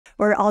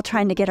we're all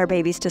trying to get our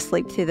babies to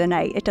sleep through the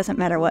night. It doesn't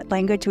matter what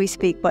language we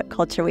speak, what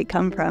culture we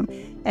come from.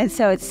 And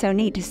so it's so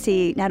neat to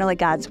see not only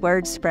God's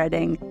word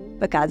spreading,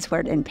 but God's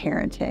word in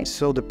parenting.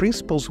 So the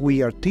principles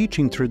we are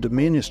teaching through the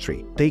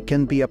ministry, they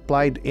can be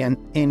applied in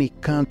any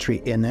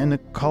country, in any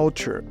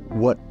culture.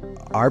 What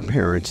our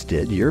parents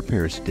did, your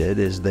parents did,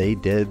 is they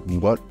did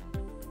what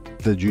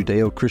the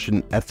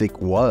Judeo-Christian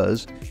ethic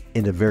was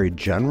in a very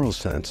general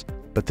sense,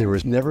 but there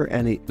was never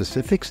any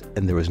specifics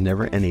and there was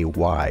never any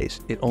whys.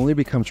 It only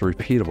becomes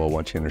repeatable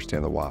once you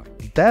understand the why.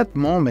 That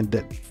moment,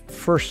 that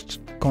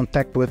first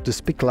contact with the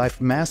Speak Life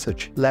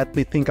message, let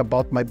me think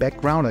about my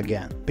background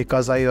again.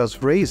 Because I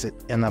was raised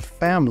in a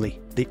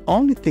family, the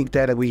only thing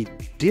that we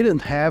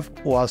didn't have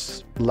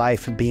was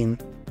life being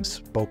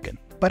spoken.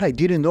 But I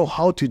didn't know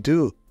how to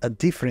do a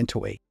different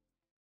way.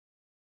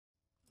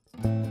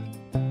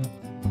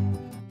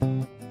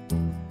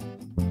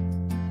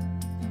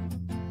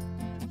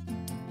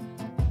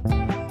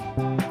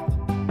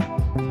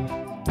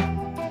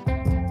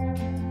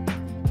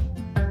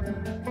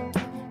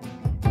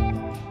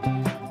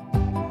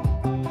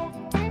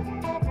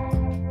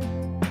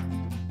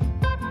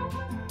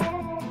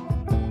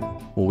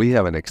 Well, we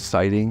have an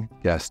exciting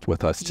guest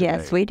with us today.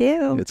 Yes, we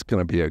do. It's going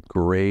to be a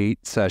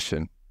great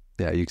session.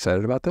 Yeah, you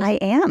excited about this? I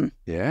am.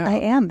 Yeah. I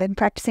am. Been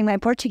practicing my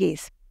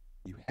Portuguese.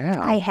 You have?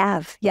 I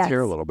have, yes. Let's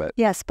hear a little bit.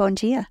 Yes, bom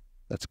dia.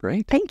 That's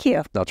great. Thank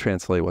you. I'll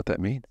translate what that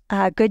means.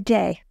 Good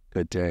day.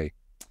 Good day.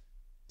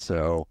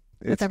 So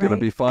it's that going to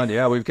right? be fun.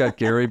 Yeah, we've got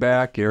Gary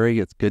back. Gary,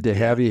 it's good to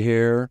have you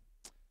here.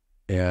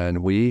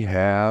 And we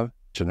have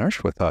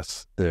Dinart with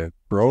us, the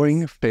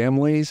Growing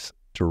Families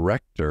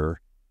Director,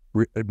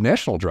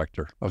 National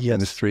Director of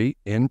Ministry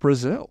in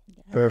Brazil.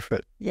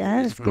 Perfect.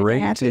 Yes. It's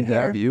great to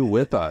have you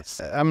with us.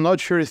 I'm not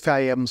sure if I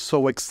am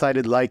so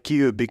excited like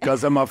you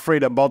because I'm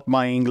afraid about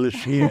my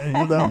English here.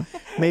 You know?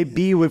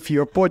 Maybe with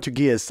your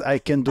Portuguese, I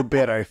can do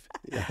better.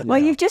 Well,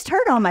 you've just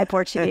heard all my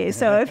Portuguese,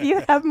 so if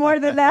you have more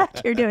than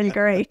that, you're doing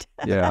great.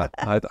 Yeah,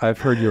 I've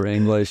heard your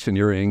English, and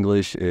your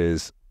English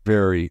is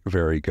very,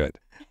 very good.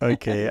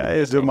 Okay,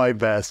 I do my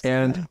best.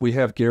 And we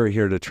have Gary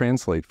here to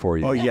translate for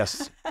you. Oh,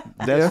 yes.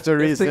 That's the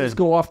reason. If things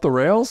go off the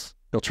rails,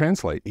 he'll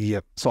translate.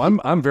 Yep. So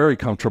I'm very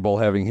comfortable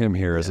having him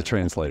here as a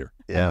translator.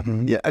 Yeah.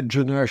 Yeah.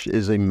 Dinart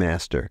is a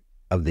master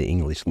of the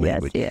English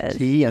language. Yes,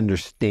 he is. He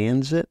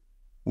understands it.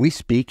 We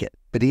speak it,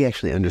 but he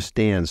actually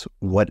understands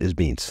what is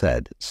being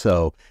said.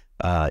 So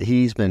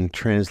he's been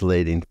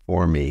translating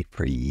for me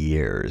for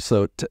years.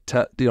 So you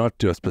don't have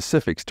to do a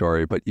specific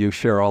story, but you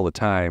share all the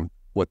time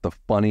what the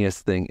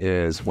funniest thing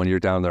is when you're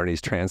down there and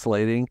he's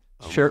translating.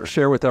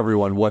 Share with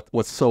everyone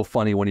what's so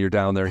funny when you're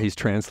down there and he's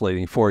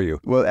translating for you.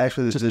 Well,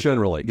 actually, just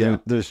generally. Yeah,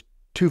 there's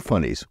two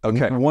funnies.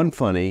 Okay. One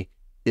funny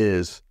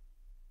is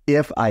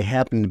if I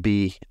happen to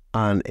be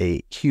on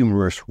a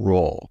humorous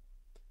role,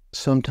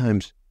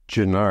 sometimes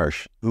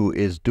Dinart, who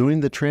is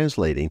doing the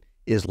translating,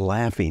 is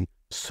laughing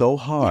so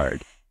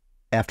hard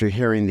after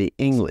hearing the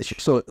English.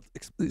 So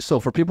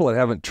for people that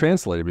haven't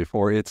translated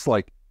before, it's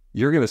like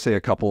you're going to say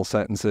a couple of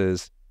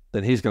sentences,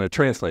 then he's going to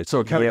translate.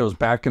 So it kind of goes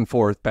back and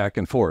forth, back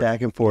and forth.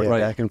 Back and forth,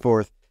 back and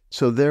forth.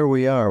 So there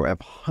we are. We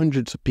have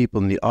hundreds of people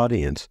in the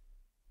audience,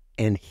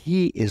 and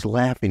he is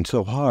laughing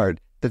so hard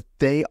that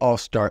they all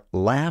start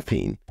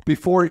laughing.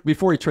 Before he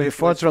translates.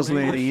 Before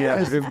translating, yeah.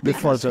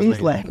 Before translating.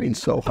 He's laughing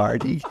so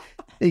hard.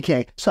 He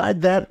can't. So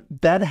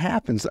that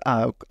happens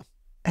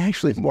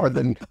actually more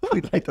than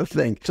we like to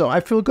think. So I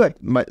feel good.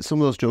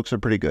 Some of those jokes are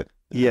pretty good.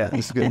 Yeah.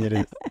 It's good. It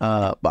is.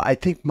 But I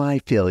think my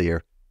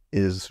failure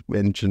is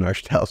when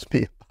Dinart tells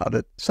me about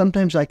it.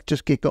 Sometimes I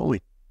just get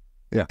going.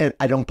 Yeah. And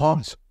I don't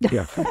pause.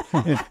 Yeah.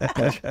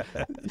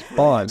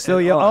 On. So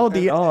yeah, all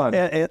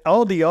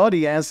the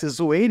audience is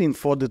waiting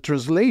for the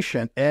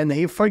translation, and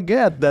he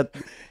forget that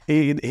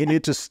he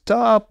need to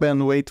stop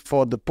and wait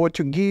for the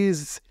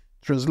Portuguese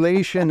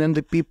translation, and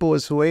the people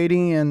is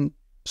waiting, and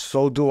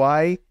so do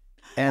I.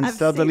 And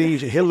suddenly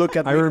he look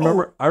at me. I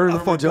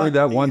remember doing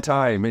that one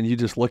time, and you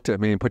just looked at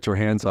me and put your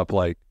hands up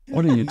like,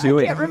 what are you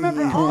doing? I can't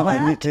remember all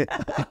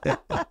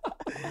that.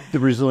 The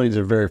Brazilians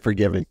are very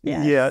forgiving.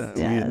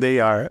 Yes. They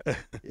are.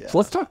 So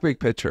let's talk big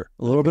picture.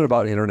 A little bit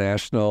about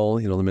international.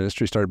 You know, the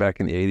ministry started back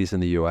in the 80s in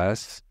the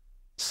U.S.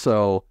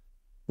 So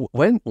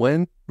when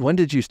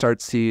did you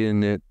start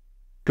seeing it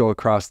go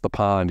across the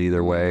pond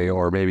either way,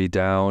 or maybe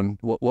down?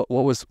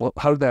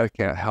 How did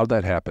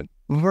that happen?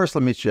 First,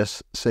 let me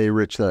just say,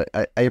 Rich, that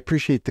I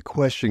appreciate the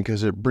question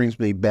because it brings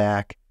me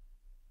back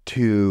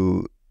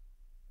to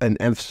an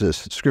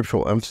emphasis,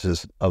 scriptural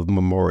emphasis of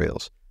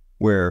memorials,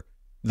 where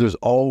there's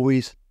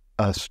always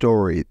a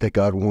story that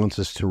God wants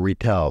us to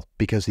retell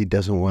because he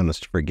doesn't want us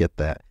to forget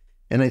that.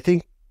 And I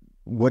think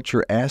what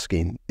you're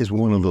asking is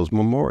one of those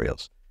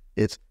memorials.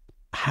 It's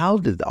how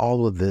did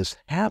all of this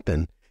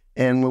happen?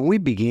 And when we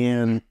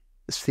began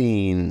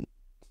seeing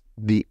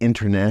the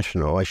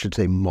international, I should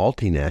say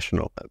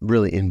multinational,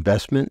 really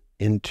investment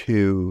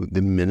into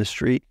the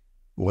ministry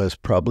was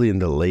probably in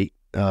the late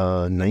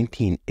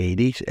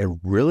 1980s. It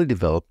really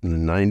developed in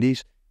the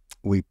 90s.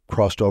 We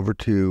crossed over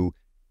to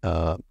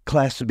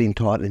classes being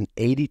taught in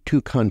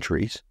 82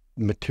 countries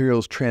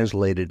materials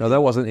translated. No,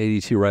 that wasn't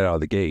 82 right out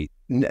of the gate.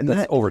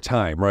 That's over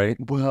time, right?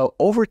 Well,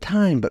 over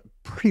time, but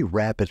pretty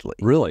rapidly.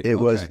 Really? It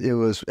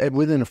was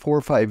within a 4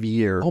 or 5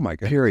 year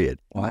period.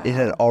 Wow. It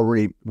had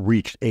already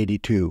reached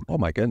 82. Oh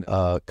my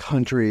goodness.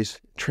 Countries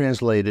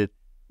translated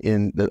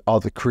in all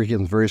the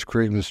curriculums, various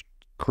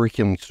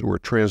curriculums were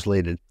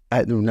translated.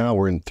 Now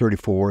we're in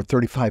 34,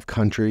 35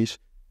 countries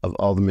of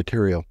all the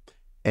material.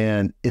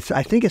 And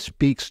I think it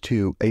speaks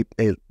to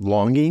a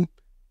longing,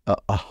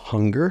 a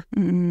hunger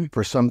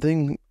for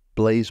something.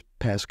 Blaise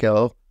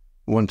Pascal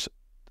once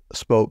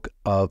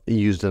he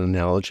used an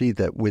analogy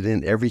that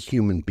within every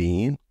human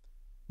being,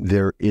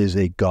 there is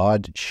a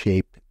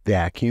God-shaped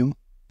vacuum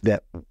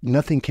that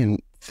nothing can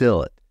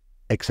fill it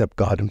except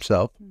God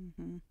himself,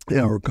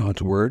 or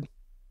God's word,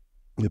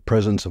 the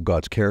presence of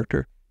God's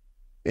character.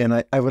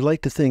 And I would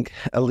like to think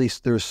at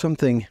least there's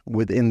something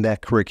within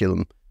that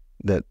curriculum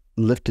that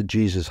lifted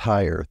Jesus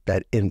higher,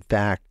 that in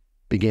fact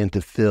began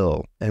to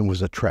fill and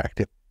was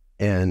attractive.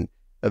 And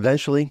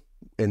eventually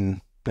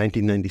in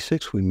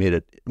 1996, we made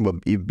it, well,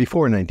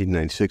 before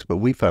 1996, but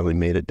we finally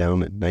made it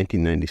down in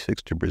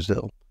 1996 to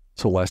Brazil.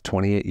 So the last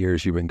 28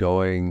 years you've been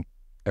going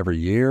every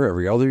year,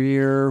 every other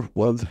year?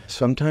 Well,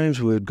 sometimes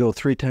we would go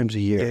 3 times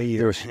a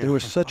year. There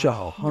was such a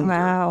hunger.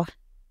 Wow.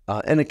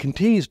 And it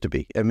continues to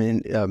be. I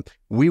mean,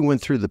 we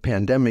went through the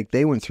pandemic,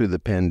 they went through the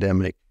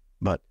pandemic,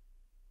 but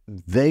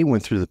they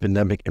went through the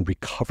pandemic and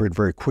recovered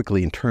very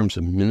quickly in terms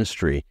of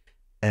ministry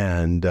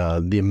and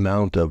the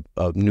amount of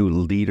new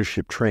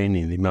leadership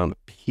training, the amount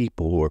of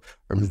people who are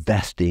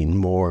investing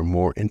more and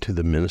more into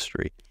the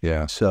ministry.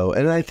 Yeah. So,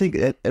 and I think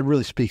it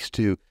really speaks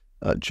to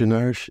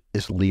Dinart's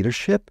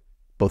leadership,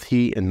 both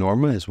he and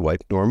Norma, his wife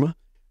Norma,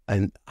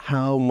 and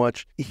how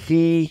much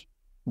he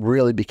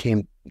really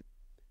became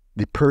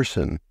the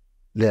person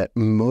that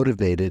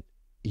motivated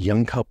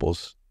young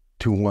couples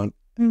to want,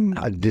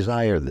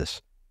 desire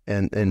this.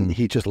 And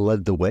he just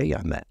led the way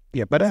on that.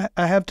 Yeah, but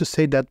I have to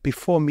say that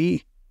before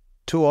me,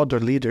 2 other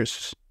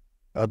leaders.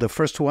 The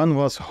first one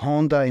was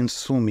Honda and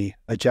Sumi,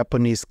 a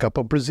Japanese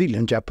couple,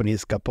 Brazilian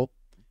Japanese couple.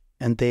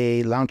 And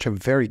they launched a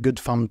very good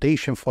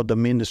foundation for the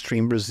ministry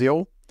in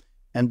Brazil.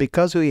 And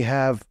because we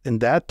had in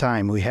that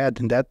time,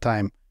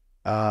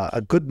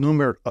 a good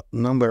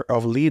number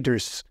of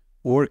leaders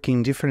working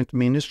in different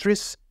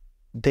ministries,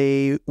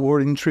 they were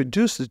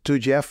introduced to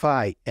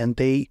GFI and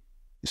they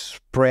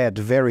spread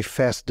very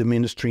fast the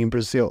ministry in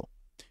Brazil.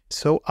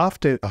 So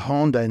after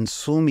Honda and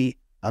Sumi,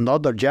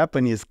 another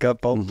Japanese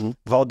couple,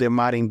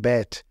 Valdemar and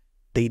Beth,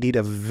 they did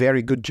a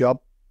very good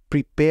job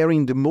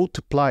preparing the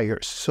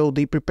multipliers. So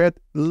they prepared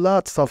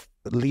lots of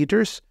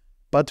leaders,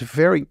 but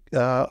very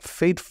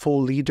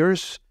faithful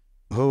leaders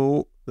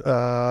who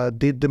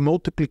did the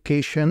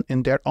multiplication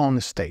in their own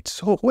states.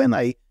 So when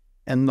I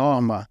and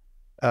Norma,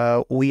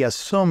 we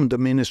assumed the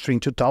ministry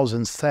in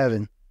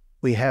 2007,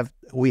 we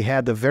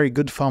had a very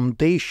good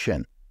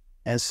foundation.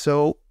 And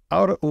so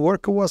our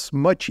work was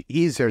much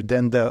easier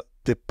than the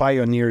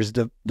pioneers,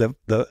 the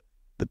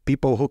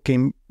people who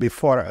came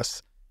before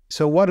us.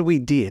 So what we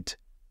did,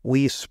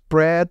 we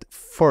spread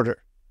further.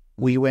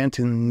 We went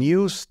in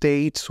new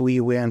states. We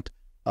went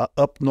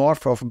up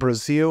north of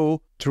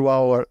Brazil. Through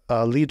our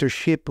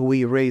leadership,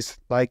 we raised,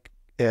 like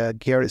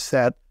Gary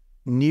said,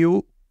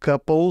 new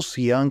couples,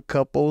 young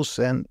couples,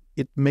 and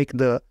it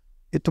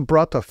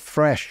brought a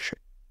fresh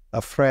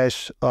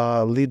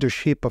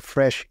leadership, a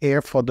fresh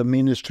air for the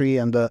ministry,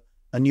 and a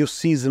new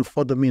season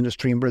for the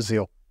ministry in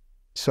Brazil.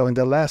 So in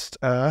the last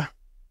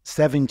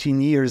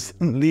 17 years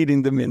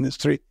leading the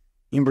ministry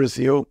in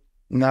Brazil,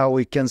 now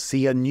we can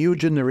see a new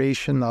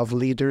generation of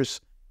leaders,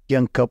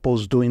 young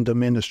couples doing the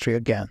ministry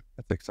again.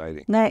 That's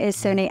exciting. That is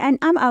so neat. And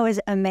I'm always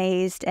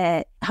amazed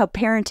at how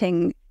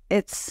parenting,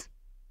 it's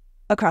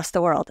across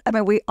the world. I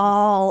mean, we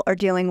all are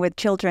dealing with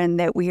children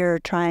that we are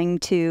trying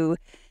to,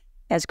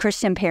 as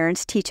Christian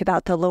parents, teach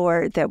about the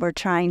Lord, that we're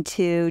trying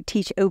to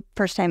teach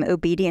first-time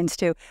obedience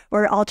to.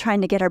 We're all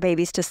trying to get our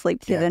babies to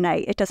sleep through the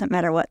night. It doesn't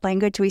matter what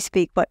language we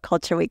speak, what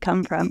culture we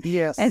come from.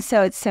 Yes. And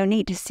so it's so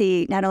neat to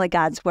see not only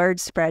God's word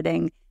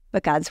spreading,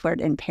 but God's word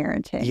in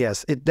parenting.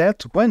 Yes,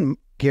 that's when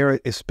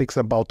Garrett speaks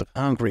about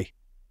hungry.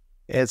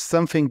 It's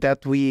something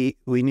that we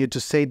need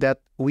to say that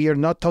we are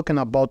not talking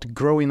about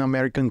growing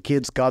American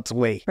kids God's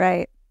way.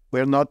 Right.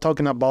 We're not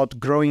talking about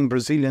growing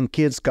Brazilian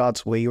kids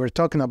God's way. We're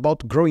talking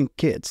about growing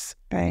kids.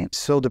 Right.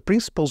 So the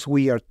principles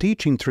we are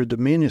teaching through the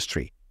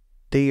ministry,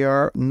 they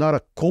are not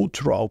a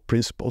cultural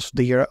principles.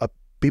 They are a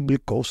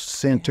biblical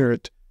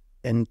centered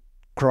and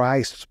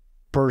Christ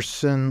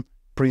person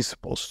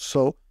principles.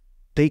 So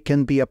they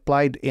can be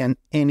applied in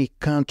any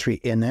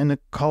country, in any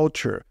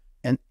culture,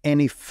 and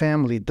any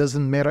family. It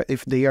doesn't matter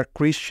if they are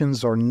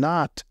Christians or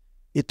not.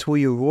 It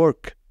will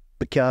work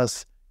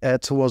because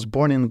it was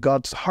born in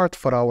God's heart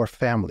for our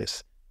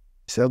families.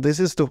 So this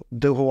is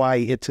the why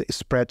it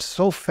spreads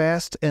so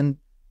fast and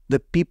the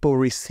people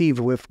receive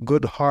with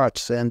good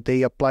hearts and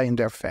they apply in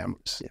their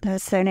families.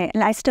 That's so neat.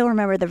 And I still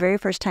remember the very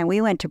first time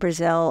we went to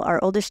Brazil,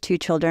 our oldest 2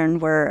 children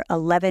were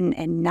 11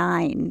 and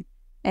 9,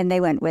 and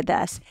they went with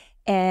us.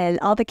 and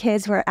all the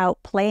kids were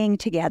out playing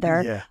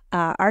together.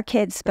 Yeah. Our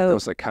kids It spoke.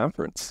 was a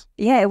conference.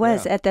 Yeah, it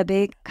was at the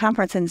big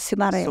conference in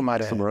Sumaré.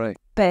 Sumaré.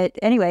 But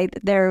anyway,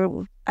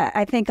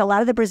 I think a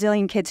lot of the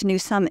Brazilian kids knew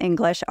some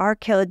English. Our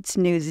kids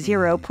knew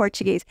zero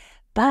Portuguese,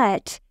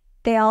 but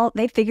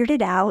they figured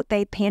it out.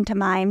 They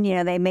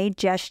pantomimed, they made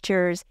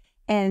gestures,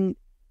 and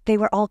they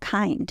were all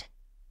kind,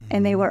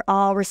 and they were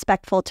all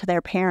respectful to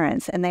their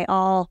parents, and they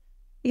all,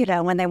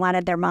 when they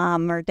wanted their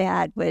mom or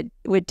dad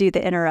would do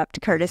the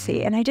interrupt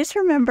courtesy. And I just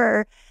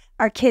remember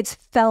our kids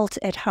felt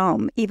at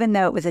home, even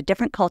though it was a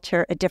different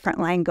culture, a different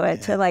language.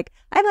 Yeah. So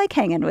I like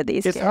hanging with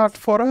these kids. It's hard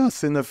for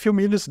us. In a few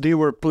minutes, they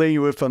were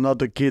playing with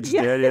another kids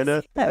there,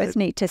 That was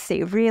neat to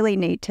see, really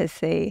neat to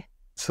see.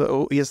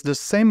 So it's the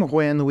same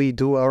when we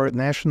do our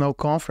national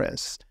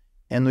conference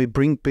and we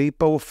bring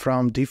people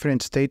from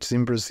different states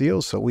in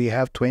Brazil. So we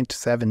have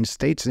 27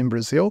 states in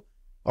Brazil.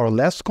 Our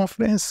last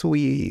conference,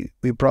 we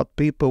brought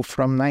people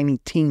from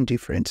 19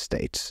 different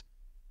states.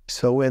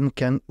 So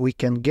we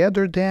can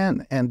gather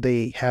them and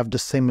they have the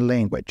same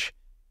language.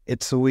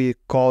 We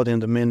call it in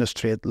the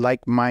ministry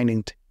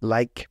like-minded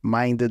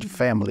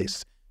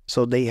families.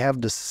 So they have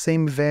the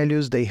same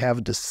values, they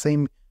have the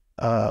same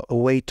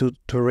way to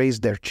raise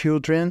their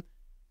children.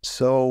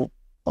 So,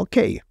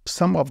 okay,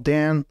 some of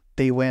them,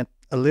 they went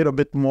a little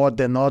bit more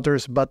than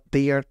others, but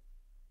they are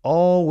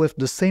all with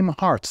the same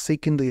heart,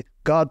 seeking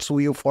God's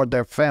will for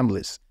their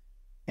families.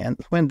 And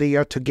when they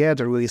are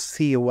together, we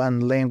see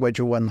one language,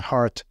 one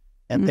heart,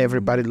 and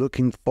everybody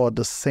looking for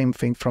the same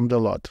thing from the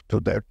Lord to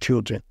their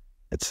children.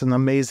 It's an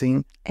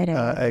amazing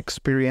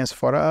experience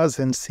for us,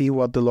 and see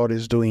what the Lord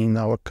is doing in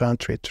our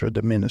country through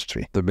the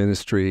ministry. The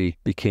ministry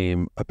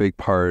became a big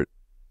part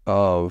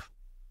of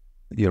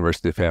the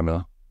University of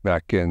Family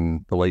back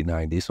in the late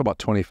 90s, so about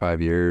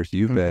 25 years.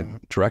 You've been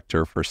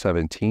director for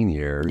 17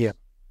 years. Yeah.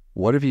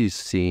 What have you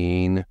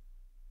seen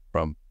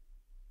from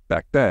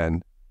back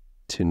then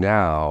to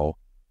now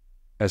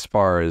as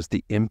far as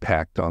the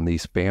impact on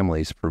these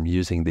families from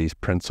using these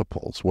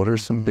principles? What are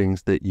some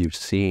things that you've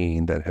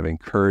seen that have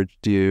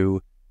encouraged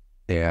you?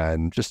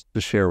 And just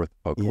to share with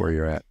folks where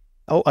you're at.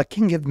 Oh, I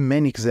can give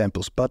many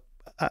examples, but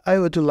I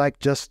would like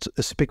just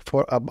to speak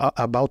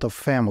about a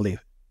family,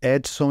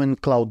 Ezzo and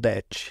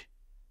Claudette.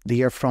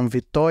 They are from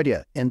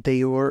Vitória, and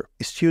they were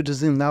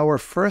students in our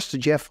first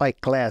GFI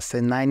class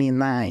in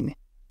 99.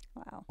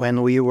 Wow.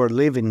 When we were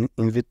living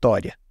in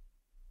Vitória.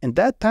 And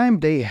that time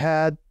they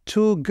had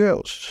two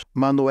girls,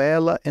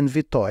 Manuela and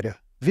Vitória.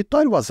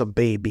 Vitória was a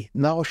baby.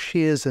 Now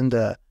she is in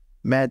the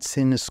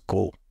medicine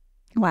school.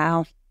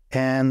 Wow.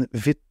 And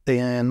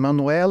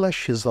Manuela,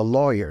 she's a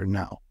lawyer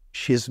now.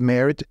 She's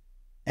married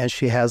and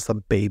she has a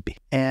baby.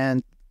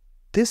 And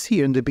this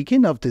year, in the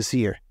beginning of this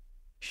year,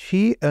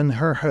 she and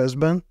her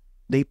husband,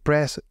 they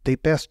passed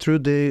through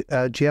the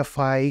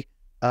GFI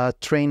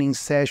training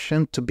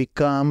session to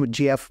become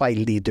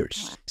GFI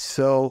leaders.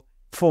 So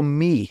for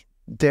me,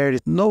 there is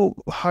no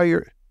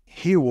higher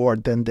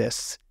reward than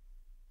this.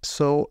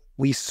 So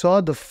we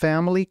saw the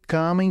family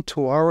coming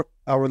to our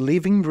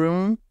living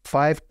room,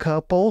 5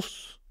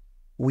 couples.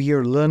 We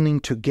are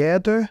learning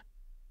together,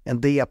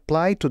 and they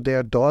apply to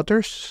their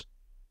daughters.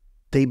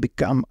 They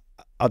become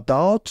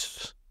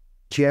adults,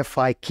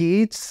 GFI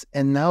kids,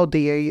 and now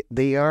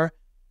they are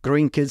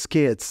grandkids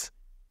kids.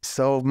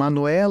 So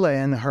Manuela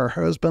and her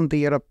husband,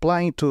 they are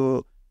applying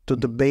to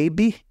the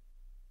baby,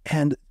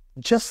 and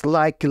just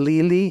like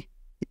Lily,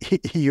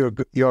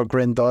 your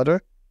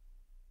granddaughter,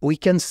 we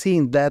can see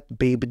in that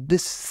baby the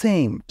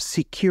same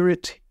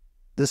security,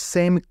 the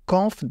same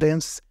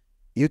confidence.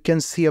 You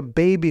can see a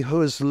baby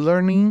who is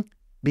learning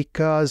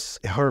because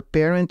her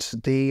parents,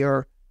 they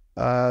are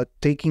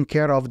taking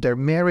care of their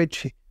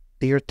marriage,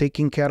 they are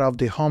taking care of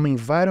the home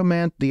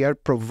environment, they are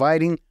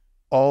providing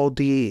all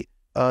the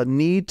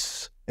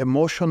needs,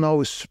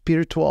 emotional,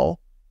 spiritual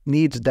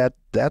needs that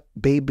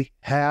baby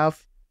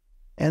have.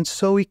 And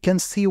so we can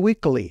see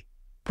weekly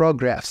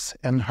progress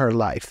in her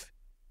life.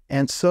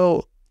 And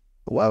so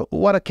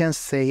what I can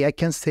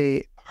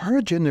say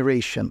her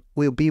generation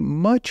will be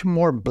much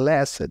more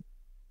blessed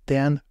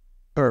than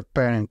her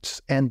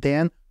parents and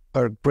then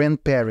her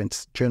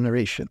grandparents'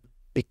 generation,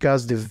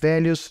 because the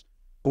values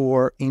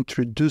were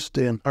introduced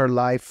in her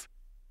life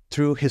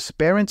through his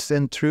parents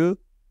and through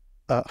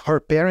her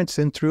parents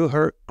and through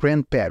her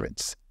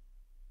grandparents.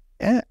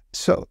 And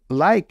so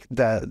like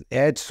the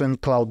Edson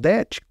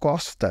Claudette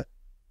Costa,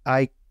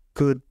 I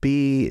could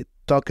be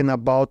talking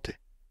about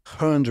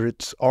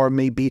hundreds or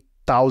maybe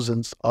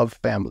thousands of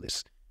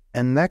families.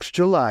 And next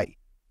July,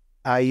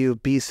 I will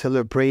be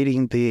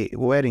celebrating the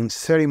wedding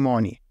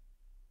ceremony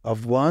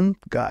of one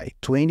guy,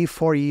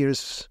 24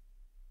 years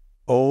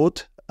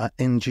old,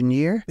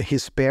 engineer.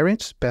 His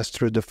parents passed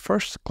through the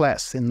first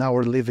class in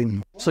our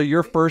living. So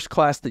your first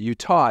class that you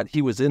taught,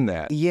 he was in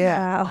that.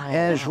 Yeah. Wow.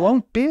 And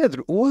João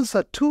Pedro was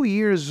a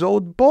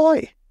 2-year-old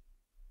boy.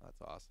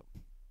 That's awesome.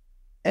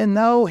 And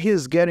now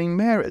he's getting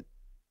married.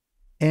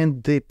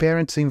 And the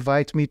parents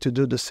invite me to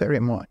do the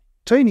ceremony.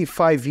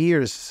 25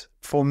 years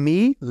for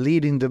me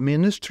leading the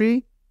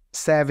ministry,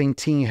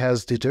 17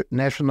 as the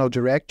national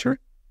director,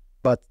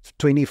 but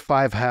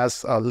 25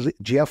 has a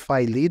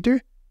GFI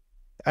leader.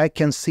 I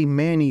can see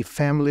many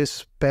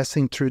families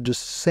passing through the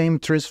same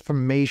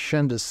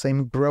transformation, the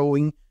same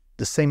growing,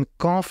 the same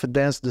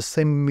confidence, the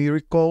same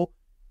miracle,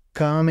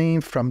 coming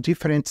from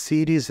different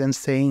cities and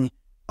saying,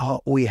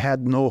 oh, we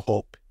had no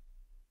hope.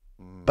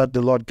 But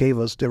the Lord gave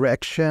us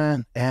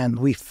direction, and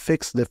we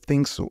fixed the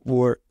things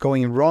were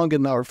going wrong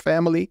in our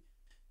family,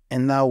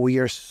 and now we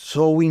are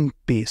so in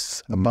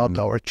peace about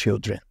our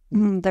children.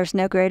 There's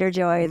no greater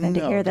joy than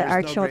to hear that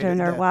our children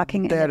are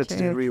walking in the truth. That is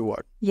the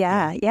reward.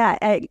 Yeah.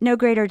 No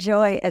greater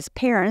joy as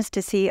parents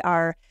to see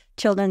our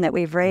children that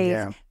we've raised.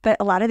 Yeah. But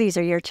a lot of these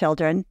are your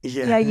children.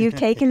 Yeah. You've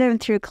taken them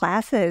through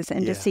classes,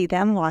 and to see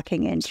them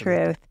walking in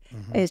truth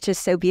is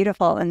just so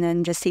beautiful. And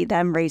then to see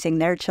them raising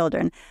their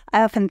children.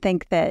 I often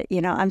think that,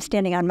 I'm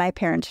standing on my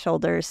parents'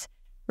 shoulders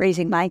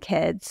raising my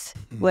kids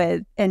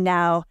and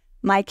now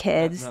my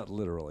kids. Not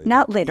literally.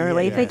 Not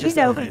literally, but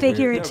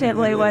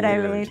figuratively what I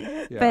mean.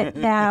 Yeah. But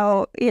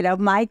now,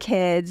 my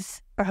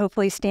kids are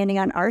hopefully standing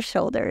on our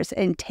shoulders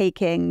and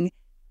taking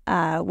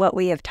what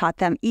we have taught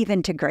them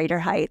even to greater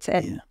heights.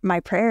 And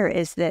my prayer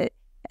is that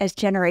as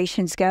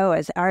generations go,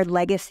 as our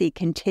legacy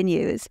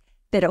continues,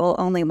 that it will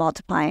only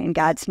multiply and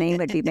God's name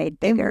would be made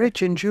bigger. And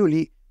Rich and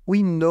Julie,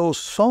 we know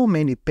so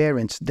many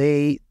parents,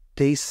 they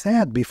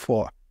said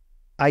before,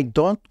 I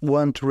don't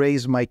want to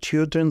raise my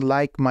children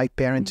like my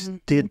parents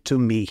did to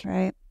me.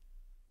 Right.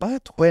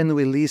 But when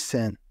we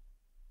listen,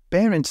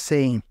 parents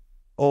saying,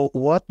 oh,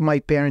 what my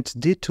parents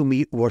did to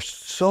me was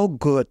so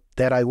good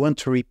that I want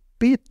to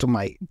repeat to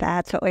my...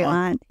 That's what we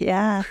want.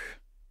 Yeah.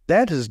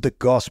 That is the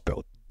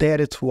gospel. That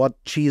is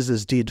what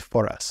Jesus did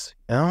for us.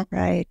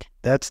 Right.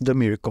 That's the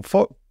miracle.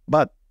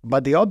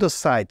 But the other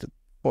side,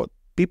 for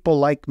people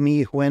like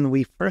me, when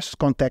we first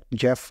contacted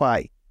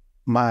GFI,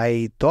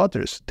 my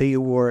daughters, they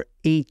were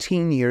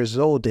 18 years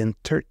old and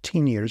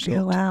 13 years old.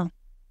 Oh, wow.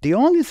 The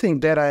only thing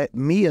that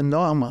me and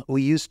Norma,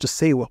 we used to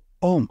say, well,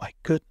 oh my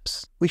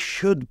goodness, we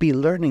should be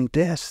learning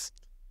this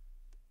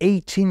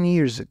 18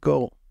 years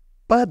ago.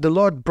 But the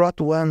Lord brought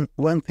one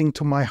thing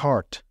to my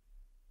heart.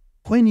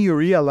 When you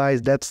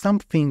realize that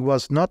something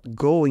was not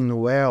going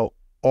well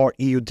or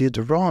you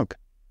did wrong,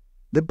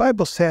 the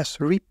Bible says,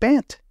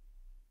 repent.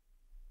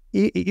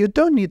 You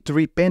don't need to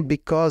repent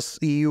because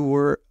you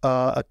were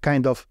a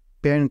kind of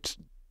parent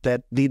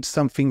that did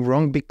something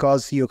wrong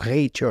because you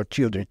hate your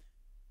children,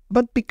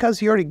 but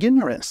because your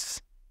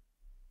ignorance.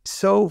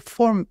 So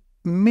for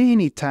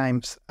many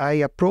times, I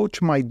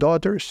approach my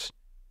daughters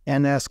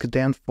and ask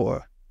them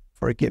for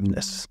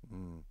forgiveness.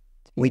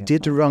 We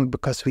did wrong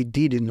because we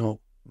didn't know.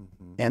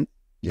 And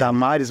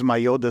Damar is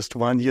my oldest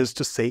one, used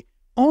to say,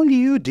 only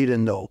you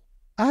didn't know.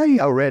 I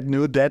already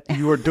knew that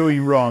you were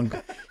doing wrong.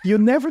 You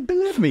never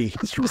believed me.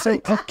 You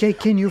say, okay,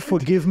 can you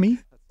forgive me?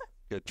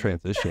 Good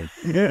transition.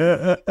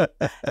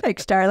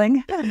 Thanks,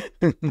 darling.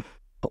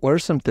 What are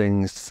some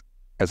things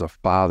as a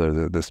father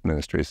that this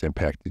ministry has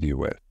impacted you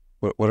with?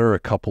 What are a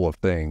couple of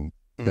things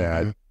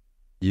that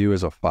you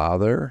as a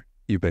father,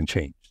 you've been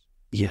changed?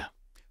 Yeah.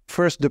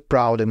 First, the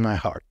proud in my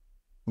heart.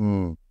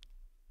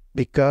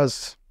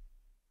 Because,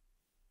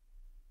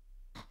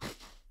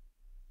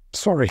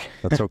 sorry.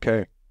 That's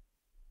okay.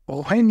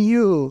 When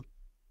you,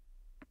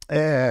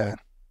 and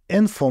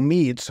for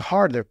me, it's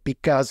harder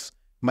because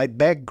my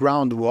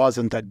background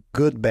wasn't a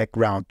good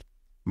background.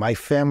 My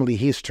family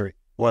history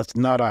was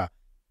not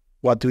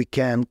what we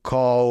can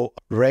call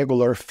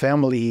regular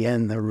family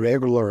and a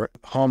regular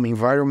home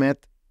environment.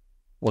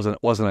 Wasn't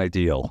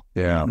ideal.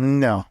 Yeah.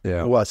 No,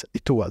 Yeah.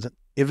 It wasn't.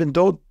 Even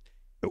though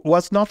it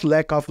was not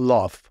lack of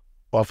love,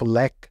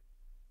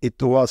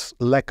 it was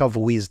lack of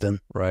wisdom,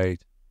 Right.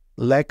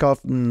 lack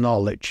of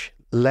knowledge,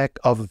 lack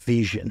of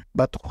vision.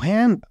 But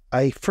when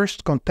I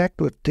first contact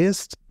with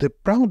this, the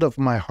proud of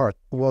my heart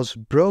was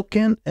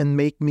broken and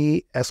make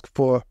me ask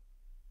for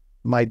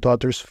my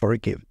daughter's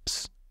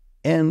forgiveness.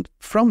 And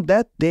from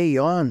that day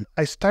on,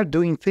 I start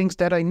doing things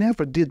that I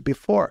never did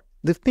before.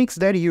 The things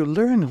that you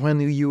learn when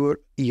you were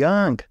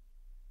young,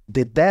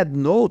 the dad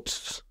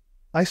notes,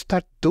 I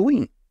start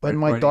doing when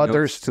my Writing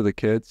daughters, notes to the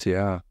kids.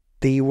 Yeah.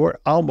 they were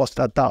almost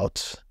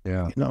adults,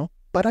 Yeah.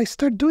 But I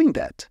start doing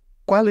that.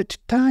 Quality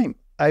time.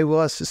 I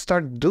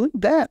start doing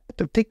that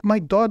to take my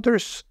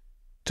daughters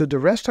to the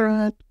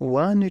restaurant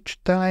one each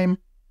time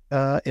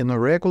in a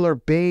regular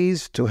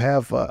base to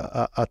have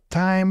a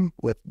time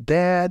with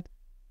dad.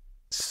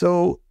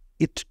 So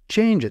it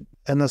changed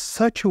in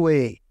such a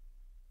way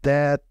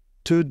that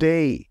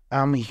today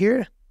I'm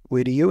here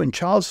with you in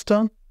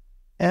Charleston,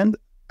 and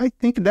I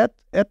think that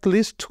at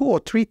least 2 or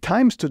 3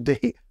 times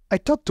today I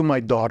talk to my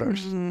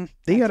daughters.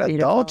 They are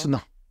adults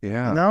now.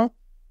 Yeah.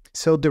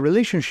 So the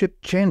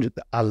relationship changed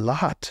a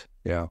lot.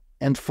 Yeah.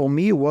 And for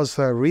me, it was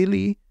a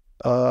really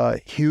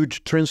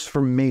huge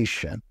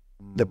transformation.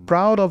 The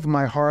proud of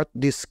my heart,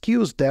 the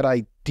skills that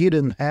I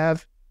didn't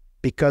have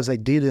because I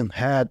didn't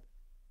have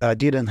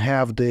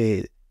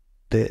the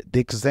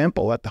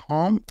example at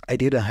home. I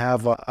didn't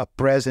have a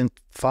present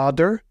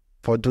father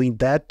for doing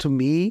that to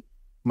me.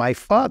 My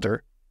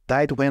father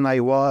died when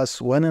I was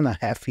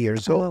 1.5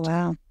 years old. Oh,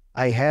 wow.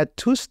 I had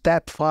two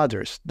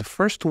stepfathers. The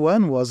first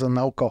one was an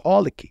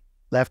alcoholic.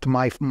 Left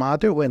my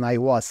mother when I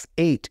was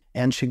 8,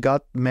 and she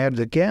got married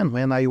again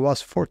when I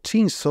was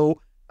 14. So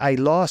I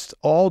lost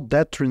all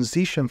that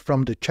transition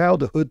from the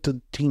childhood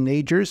to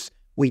teenagers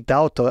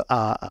without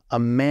a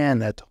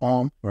man at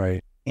home.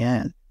 Right.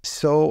 And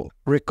so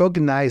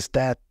recognize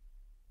that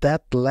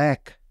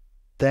lack,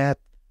 that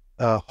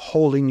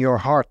hole in your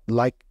heart,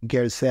 like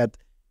Gary said,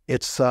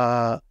 it's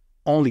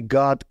only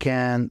God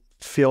can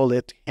fill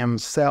it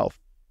himself.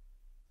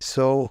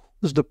 So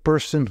who's the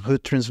person who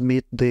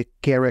transmits the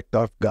character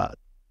of God?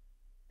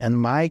 In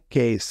my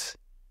case,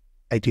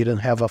 I didn't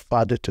have a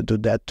father to do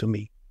that to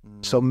me.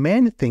 So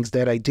many things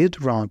that I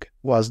did wrong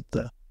was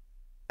the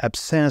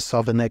absence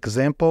of an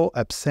example,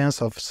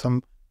 absence of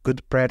some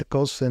good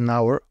practicals in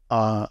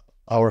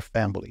our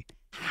family.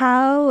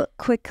 How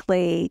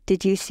quickly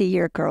did you see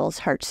your girls'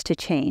 hearts to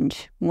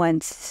change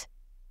once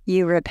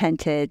you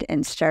repented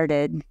and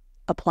started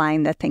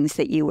applying the things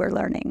that you were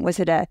learning? Was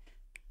it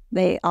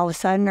they all of a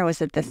sudden, or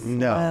was it this?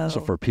 No. So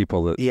for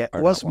people that it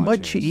are was not much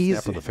watching, easier.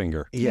 snap of the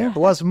finger. Yeah, it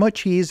was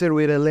much easier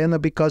with Elena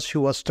because she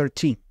was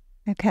 13.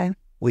 Okay.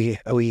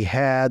 We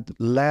had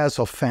less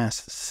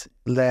offenses,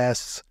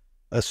 less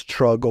a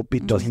struggle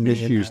between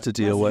Issues to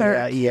deal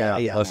with. Yeah.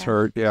 Less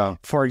hurt. Yeah.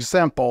 For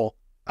example,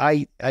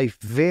 I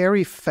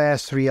very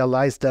fast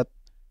realized that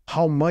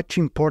how much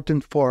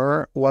important for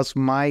her was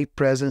my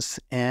presence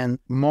and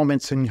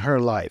moments in her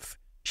life.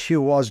 She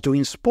was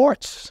doing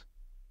sports,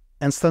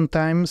 and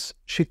sometimes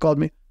she called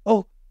me,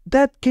 "Oh,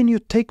 Dad, can you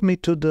take me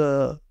to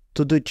the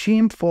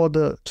gym for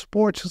the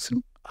sports?"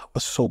 I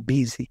was so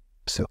busy.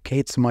 I said, "Okay,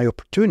 it's my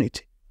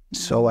opportunity."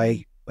 So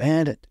I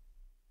went.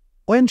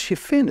 When she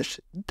finished,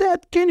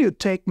 "Dad, can you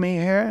take me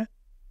here?"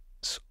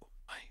 So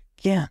I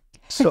can.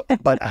 So,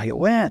 but I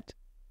went.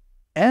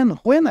 And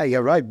when I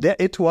arrived there,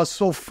 it was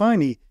so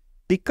funny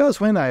because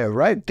when I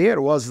arrived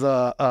there was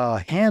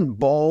a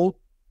handball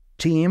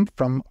team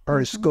from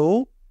her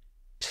school.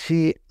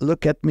 She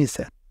looked at me and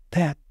said,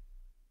 "Dad,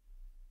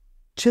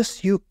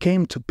 just you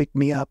came to pick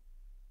me up.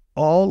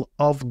 All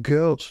of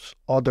girls,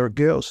 other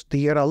girls,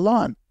 they are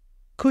alone.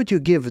 Could you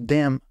give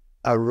them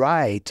a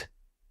ride?"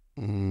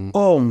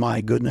 Oh my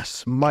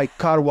goodness, my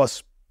car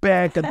was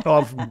packed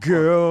of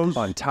girls.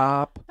 On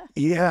top.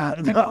 Yeah,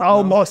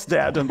 almost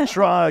that on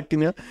truck,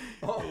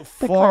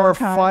 4 or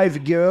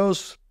 5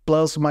 girls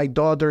plus my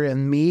daughter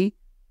and me,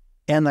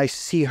 and I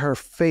see her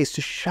face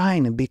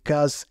shine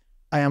because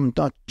I am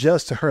not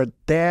just her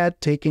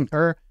dad taking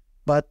her,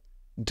 but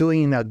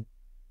doing a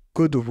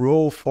good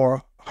role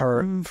for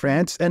her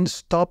friends and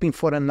stopping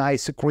for an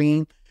ice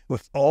cream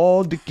with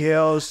all the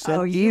girls.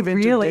 Oh, and you even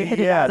really today, hit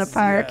it out of the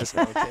park. Yes,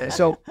 okay.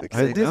 So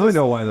I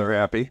know why they're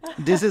happy.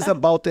 this is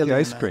about The Elena.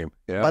 ice cream.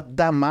 Yeah. But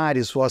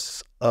Damaris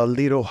was a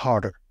little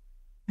harder.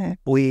 Okay.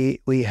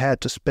 We had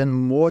to spend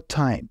more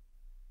time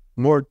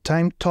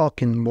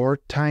talking, more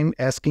time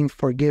asking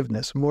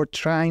forgiveness, more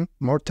time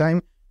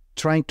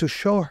trying to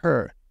show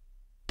her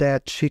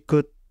that she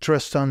could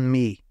trust on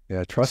me.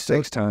 Yeah. Trust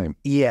takes time.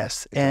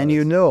 Yes. It And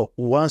does.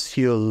 once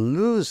you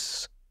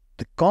lose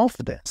the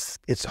confidence,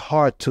 it's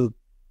hard to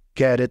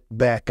get it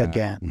back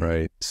again.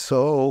 Right.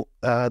 So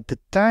the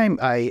time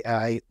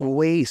I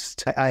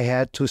waste, I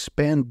had to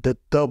spend the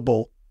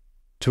double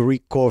to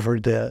recover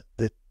to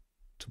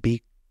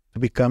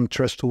become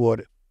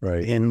trustworthy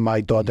Right. in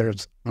my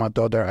daughter's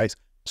eyes.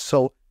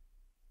 So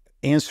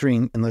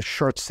answering in a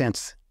short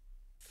sense,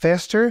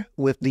 faster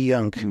with the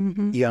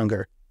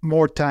younger,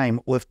 more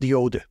time with the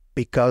older,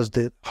 because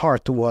the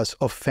heart was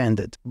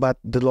offended. But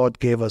the Lord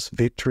gave us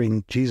victory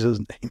in Jesus'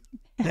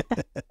 name.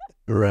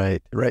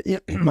 Right. Yeah,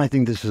 I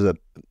think this is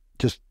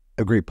just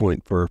a great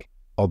point for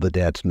all the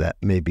dads that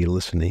may be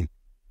listening.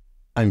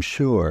 I'm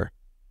sure,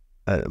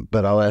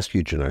 but I'll ask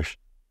you, Janesh,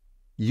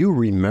 you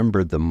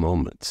remember the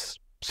moments,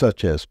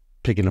 such as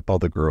picking up all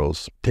the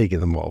girls, taking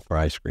them all for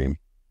ice cream,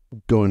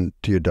 going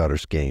to your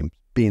daughter's game,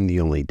 being the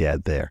only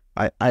dad there.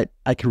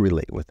 I can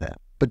relate with that.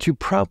 But you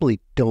probably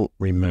don't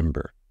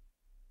remember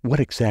what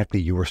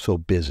exactly you were so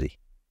busy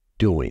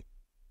doing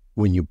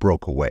when you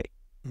broke away.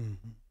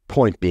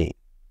 Point being,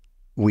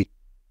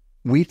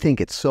 we think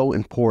it's so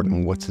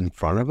important what's in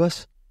front of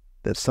us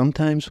that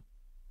sometimes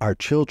our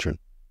children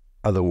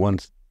are the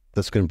ones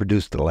that's going to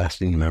produce the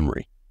lasting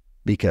memory,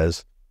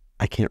 because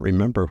I can't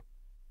remember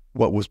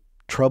what was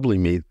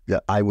troubling me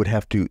that I would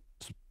have to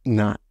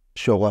not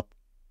show up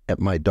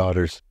at my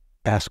daughter's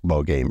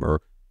basketball game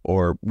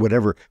or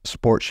whatever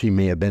sport she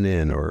may have been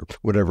in, or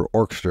whatever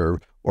orchestra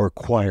or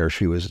choir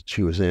she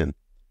was in.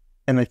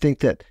 And I think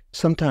that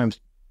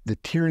sometimes the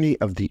tyranny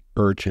of the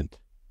urgent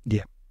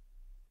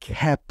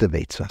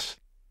captivates us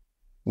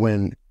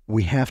when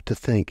we have to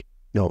think,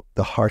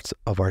 the hearts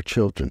of our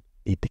children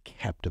need to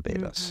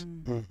captivate us.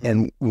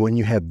 And when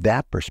you have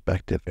that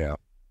perspective,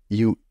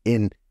 you,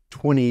 in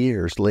 20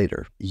 years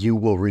later, you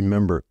will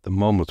remember the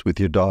moments with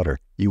your daughter.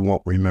 You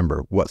won't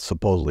remember what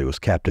supposedly was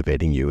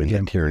captivating you in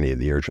the tyranny of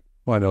the urgent.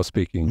 Well, I know,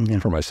 speaking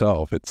for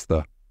myself, it's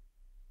the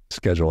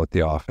schedule at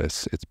the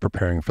office. It's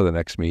preparing for the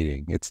next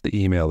meeting. It's the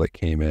email that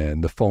came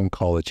in, the phone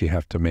call that you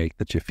have to make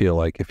that you feel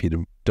like if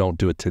you don't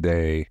do it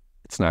today,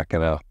 it's not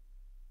going to,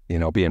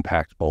 be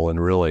impactful.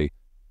 And really,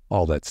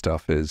 all that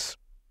stuff is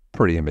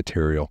pretty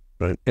immaterial,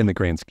 but in the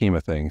grand scheme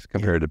of things,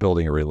 compared to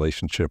building a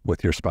relationship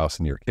with your spouse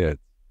and your kids.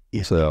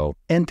 Yeah. So,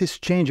 and this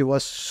change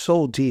was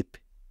so deep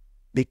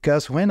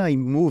because when I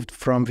moved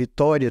from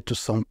Vitória to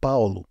São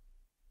Paulo,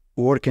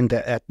 working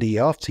at the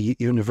office,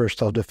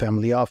 University of the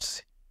Family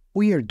Office,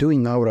 we are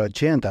doing our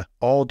agenda,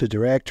 all the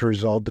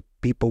directors, all the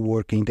people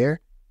working there,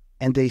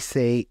 and they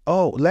say,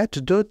 oh,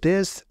 let's do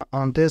this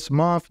on this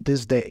month,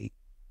 this day.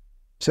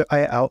 So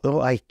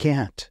I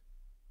can't.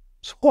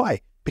 So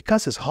why?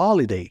 Because it's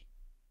holiday.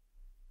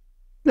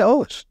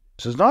 No,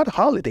 this is not a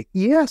holiday.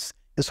 Yes,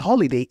 it's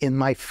holiday in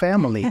my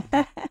family.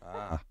 yes.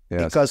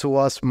 Because it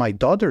was my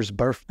daughter's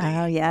birthday.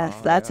 Oh, yes.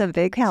 That's a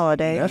big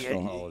holiday.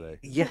 National holiday.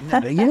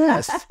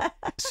 Yes.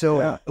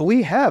 So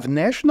we have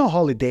national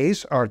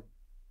holidays are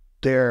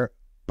their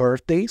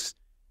birthdays.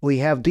 We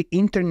have the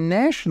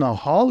international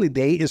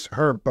holiday is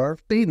her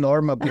birthday,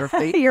 Norma's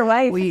birthday. Your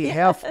wife. We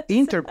have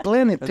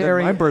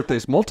interplanetary. My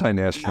birthday's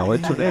multinational,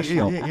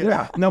 international.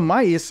 Yeah. No,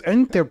 mine is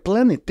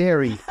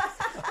interplanetary.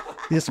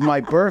 It's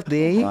my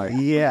birthday.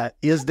 Yeah.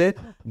 Is that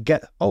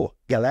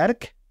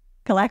galactic?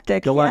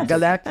 Galactic.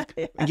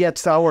 Galactic. Yes.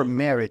 It's our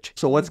marriage.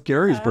 So what's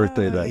Gary's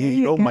birthday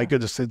then? Oh my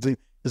goodness.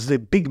 It's the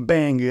Big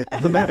Bang.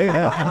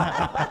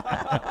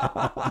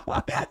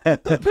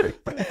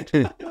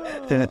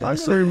 I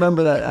still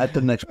remember that at the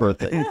next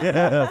birthday.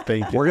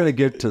 Thank you. We're gonna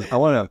get to. I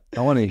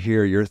want to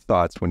hear your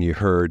thoughts when you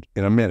heard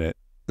in a minute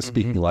the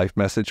Speaking Life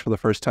message for the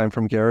first time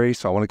from Gary.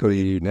 So I want to go to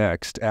you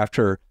next.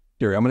 After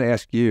Gary, I'm going to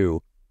ask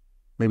you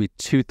maybe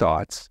two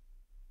thoughts.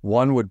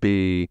 One would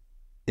be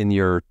in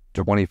your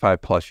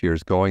 25 plus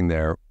years going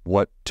there,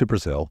 to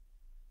Brazil,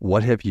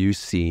 what have you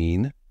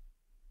seen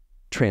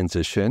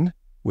transition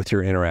with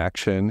your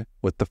interaction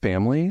with the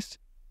families?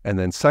 And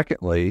then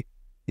secondly,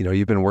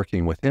 you've been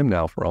working with him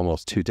now for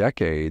almost 2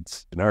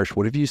 decades. Dinart,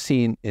 what have you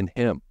seen in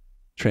him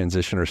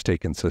transition or stay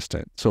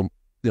consistent? So,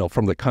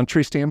 from the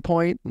country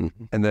standpoint,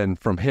 and then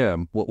from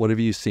him, what have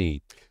you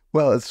seen?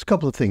 Well, it's a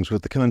couple of things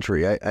with the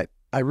country.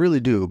 I really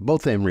do,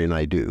 both Emery and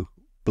I do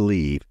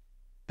believe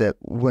that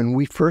when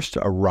we first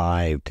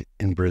arrived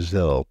in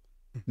Brazil,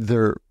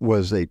 there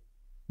was a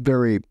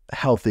very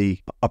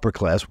healthy upper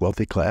class,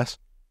 wealthy class,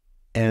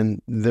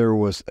 and there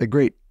was a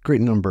great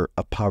number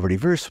of poverty,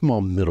 very small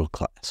middle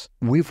class.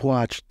 We've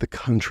watched the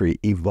country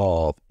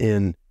evolve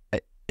in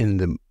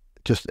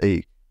just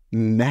a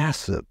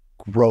massive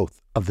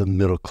growth of the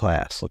middle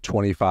class. So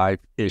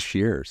 25-ish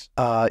years.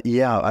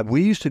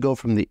 We used to go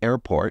from the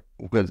airport,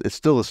 because it's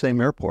still the same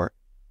airport,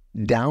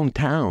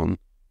 downtown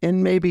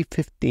in maybe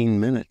 15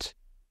 minutes.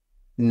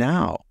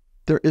 Now,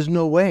 there is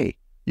no way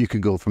you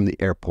could go from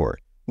the airport.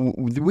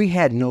 We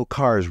had no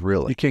cars,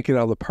 really. You can't get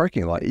out of the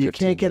parking lot. You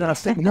can't get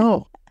out of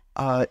no.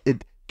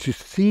 To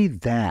see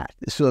that,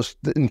 so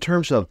in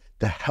terms of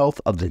the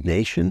health of the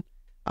nation,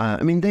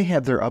 they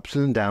have their ups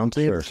and downs.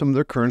 They have some of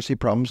their currency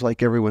problems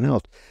like everyone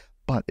else.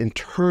 But in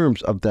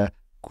terms of the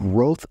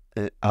growth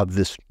of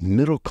this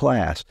middle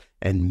class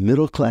and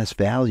middle class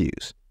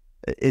values,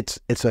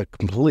 it's a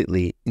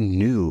completely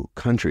new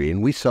country,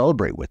 and we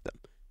celebrate with them.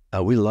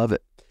 We love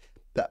it.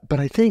 But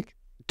I think,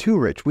 too,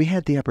 Rich, we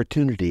had the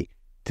opportunity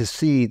to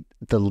see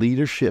the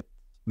leadership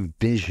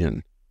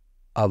vision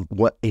of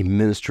what a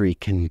ministry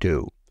can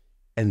do.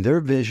 And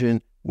their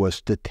vision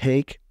was to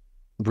take,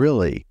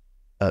 really,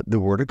 the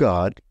Word of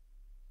God,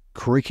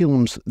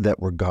 curriculums that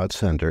were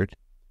God-centered,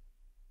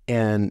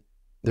 and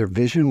their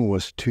vision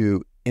was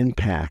to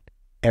impact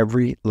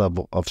every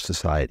level of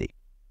society,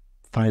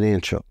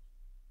 financial,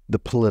 the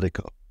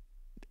political,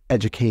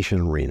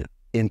 education arena,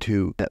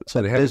 into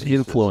so they have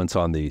influence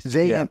on these.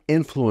 They have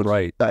influence.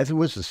 Right. I think it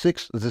was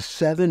the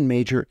 7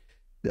 major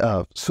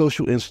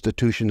social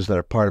institutions that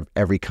are part of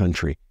every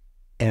country.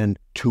 And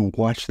to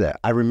watch that,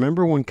 I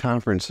remember one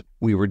conference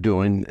we were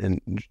doing, and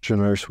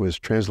Dinart was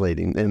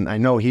translating, and I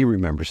know he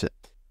remembers it.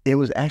 It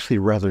was actually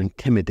rather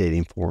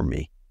intimidating for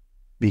me,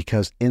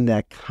 because in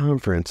that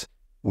conference,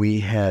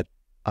 we had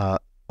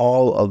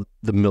all of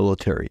the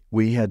military.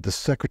 We had the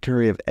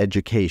Secretary of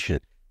Education.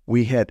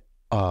 We had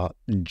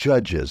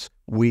judges.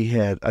 We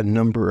had a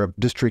number of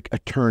district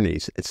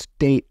attorneys,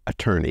 state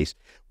attorneys.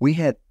 We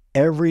had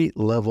every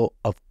level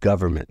of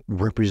government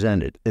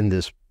represented in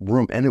this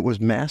room, and it was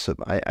massive.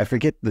 I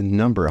forget the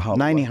number.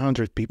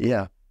 900 people.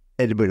 Yeah,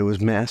 but it was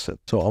massive.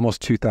 So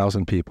almost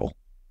 2,000 people.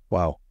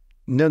 Wow.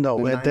 No,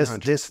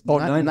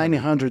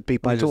 900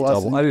 people. I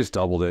just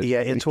doubled it.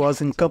 Yeah, it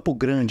was in Campo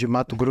Grande,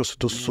 Mato Grosso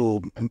do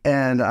Sul.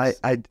 And I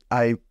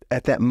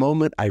at that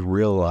moment, I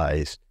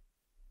realized,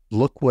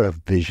 look what a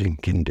vision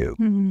can do.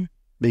 Mm-hmm.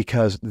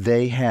 Because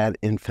they had,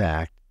 in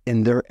fact,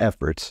 in their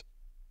efforts,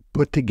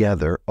 put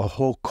together a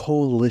whole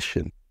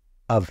coalition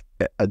of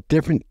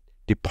different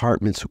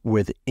departments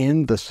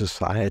within the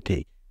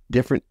society,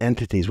 different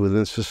entities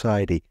within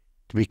society,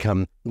 to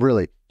become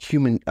really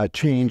human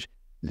change,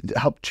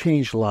 help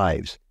change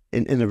lives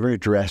in a very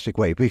drastic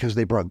way, because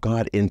they brought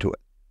God into it.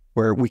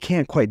 where we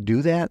can't quite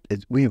do that.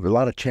 We have a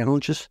lot of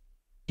challenges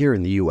here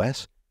in the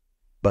U.S.,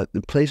 but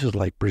in places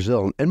like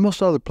Brazil and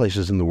most other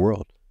places in the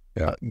world,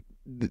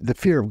 the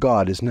fear of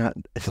God is not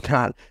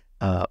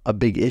a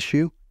big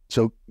issue.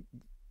 So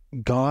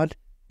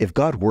if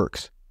God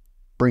works,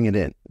 bring it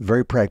in.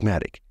 Very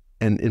pragmatic.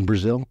 And in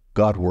Brazil,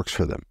 God works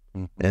for them.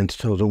 Mm-hmm. And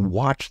so to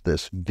watch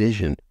this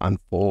vision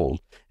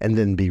unfold and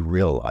then be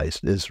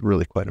realized is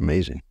really quite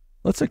amazing.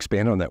 Let's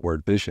expand on that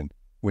word, vision.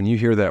 When you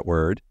hear that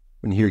word,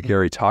 when you hear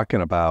Gary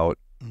talking about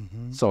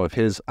some of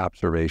his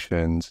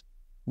observations,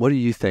 what do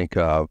you think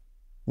of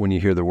when you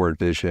hear the word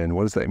vision?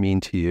 What does that mean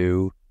to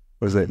you?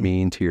 What does that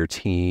mean to your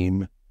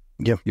team,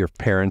 your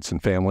parents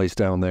and families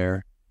down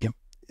there?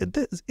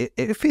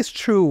 If it's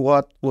true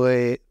what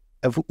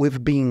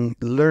we've been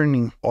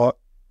learning or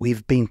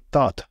we've been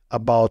taught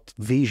about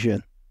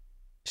vision,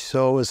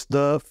 so it's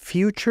the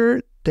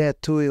future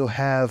that will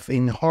have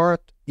in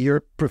heart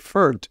your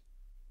preferred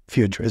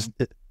future.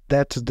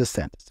 That's the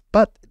sentence.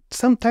 But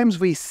sometimes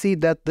we see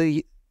that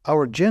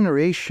our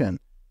generation,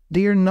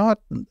 they are not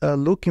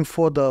looking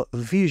for the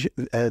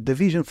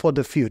vision for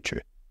the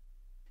future.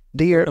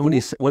 They are.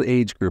 And what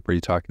age group are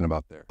you talking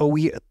about there?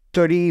 We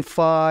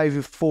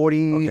 35,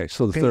 40. Okay,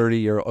 so the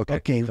 30-year.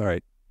 Okay, all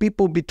right.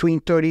 People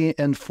between 30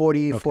 and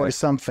 40, 40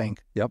 something.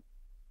 Yep.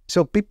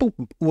 So people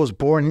was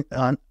born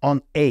on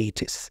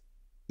 80s.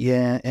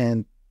 Yeah,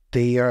 and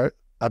they are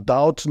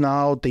adults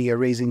now. They are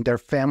raising their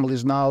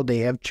families now. They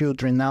have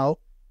children now.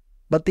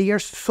 But they are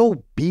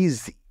so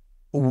busy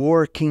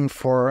working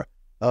for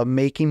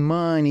making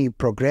money,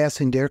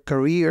 progressing their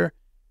career.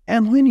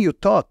 And when you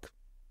talk,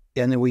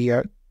 and we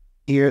are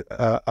here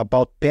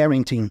about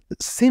parenting,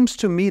 it seems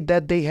to me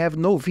that they have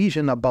no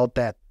vision about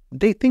that.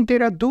 They think they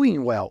are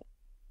doing well.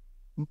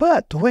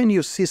 But when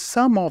you see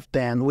some of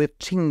them with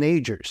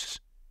teenagers,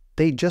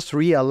 they just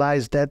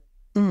realize that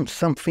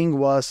something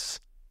was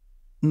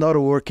not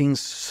working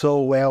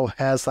so well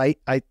as I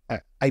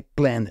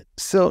planned it.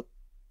 So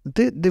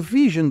the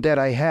vision that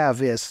I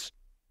have is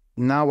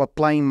now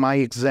applying my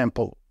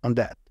example on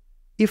that.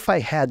 If I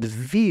had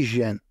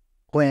vision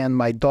when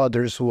my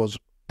daughters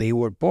they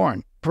were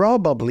born,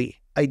 probably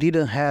I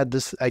didn't have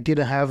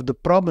the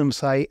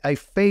problems I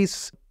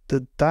face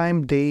the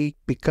time they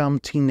become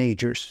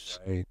teenagers.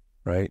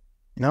 Right.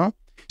 You know?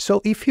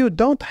 So if you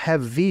don't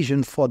have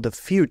vision for the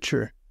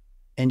future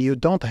and you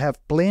don't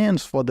have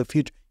plans for the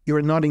future,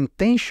 you're not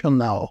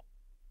intentional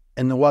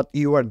in what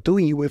you are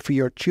doing with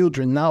your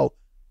children now,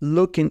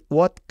 looking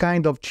what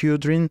kind of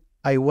children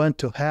I want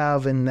to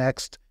have in the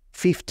next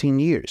 15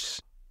 years.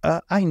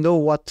 I know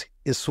what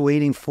is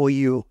waiting for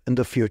you in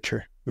the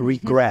future.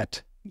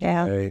 Regret.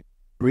 Yeah. Right.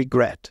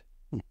 Regret.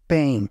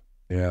 Pain.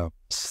 Yeah.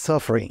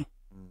 Suffering.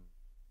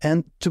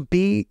 And to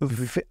be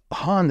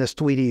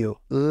honest with you,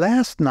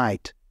 last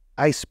night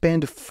I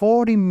spent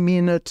 40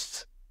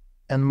 minutes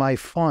on my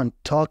phone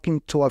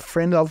talking to a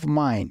friend of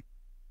mine.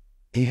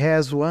 He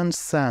has one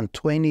son,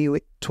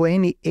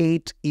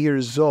 28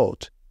 years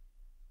old.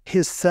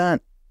 His son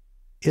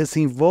is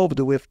involved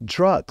with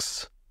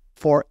drugs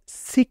for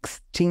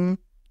 16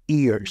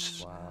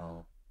 years.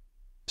 Wow.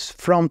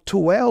 From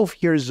 12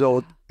 years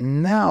old,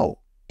 now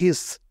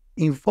he's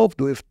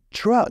involved with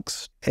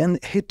drugs.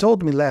 And he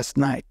told me last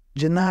night,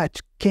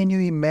 Dinart, can you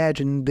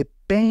imagine the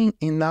pain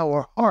in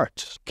our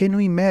hearts? Can you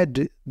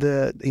imagine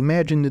the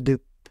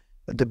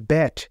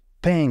Beth,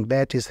 pain?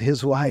 Beth is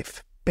his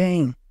wife.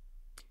 Pain.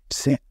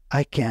 Say,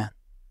 I can,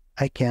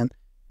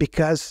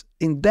 because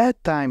in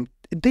that time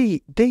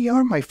they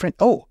are my friend.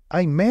 Oh,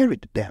 I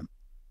married them.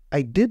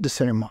 I did the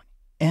ceremony,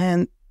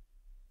 and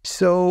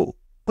so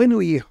when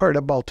we heard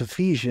about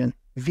vision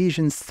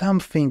is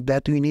something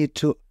that we need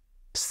to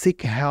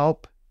seek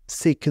help,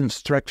 seek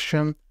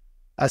instruction,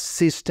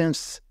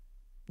 assistance,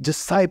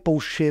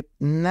 discipleship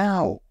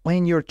now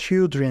when your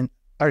children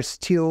are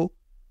still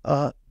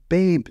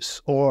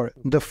babes or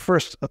the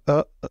first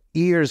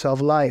years of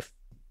life.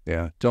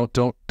 Yeah.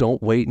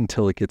 Don't wait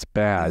until it gets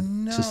bad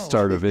to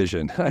start a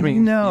vision. I mean,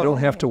 you don't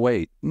have to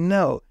wait.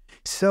 No.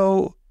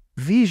 So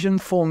vision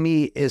for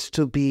me is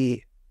to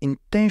be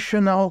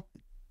intentional,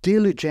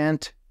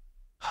 diligent,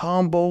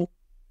 humble,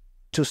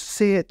 to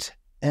sit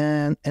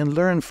and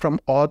learn from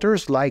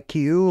others like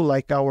you,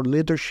 like our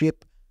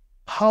leadership.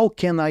 How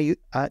can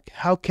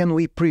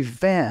we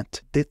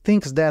prevent the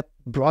things that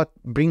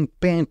bring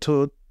pain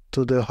to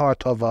the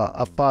heart of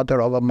a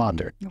father or a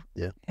mother?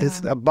 Yeah.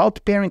 It's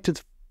about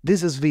parenting.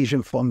 This is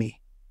vision for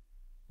me.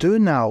 Do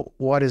now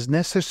what is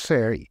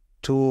necessary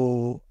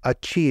to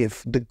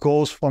achieve the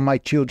goals for my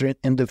children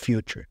in the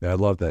future. Yeah, I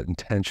love that.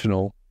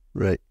 Intentional,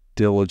 Right.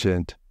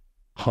 diligent,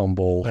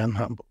 humble. And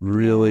humble.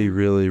 Really,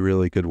 really,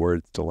 really good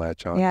words to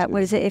latch on Yeah. to.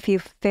 What is it? If you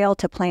fail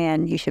to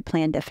plan, you should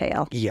plan to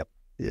fail. Yep.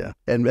 Yeah.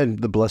 And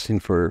the blessing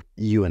for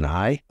you and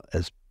I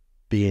as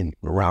being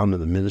around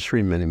in the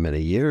ministry many,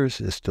 many years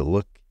is to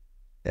look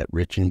at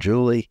Rich and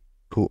Julie,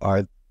 who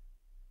are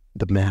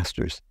the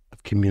masters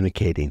of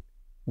communicating.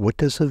 What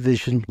does a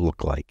vision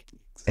look like?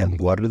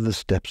 And what are the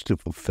steps to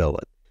fulfill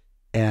it?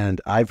 And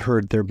I've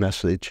heard their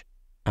message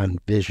on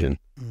vision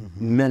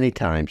many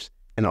times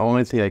And the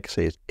only thing I can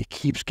say is it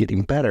keeps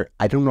getting better.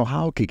 I don't know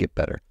how it could get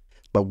better,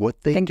 but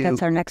what they I think do,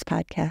 that's our next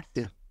podcast.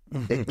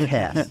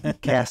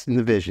 casting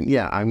the vision.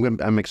 Yeah,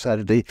 I'm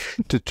excited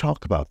to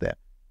talk about that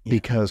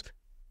because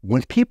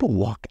when people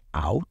walk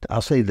out,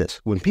 I'll say this: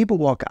 when people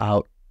walk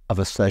out of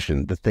a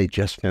session that they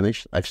just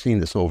finished, I've seen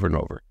this over and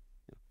over.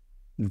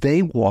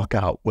 They walk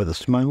out with a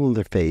smile on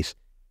their face,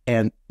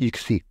 and you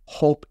can see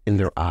hope in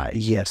their eyes.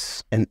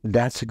 Yes. And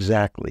that's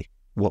exactly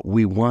what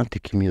we want to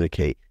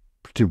communicate,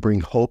 to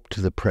bring hope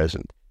to the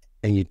present.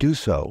 And you do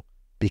so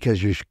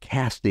because you're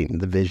casting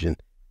the vision.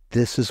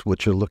 This is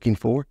what you're looking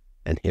for,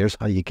 and here's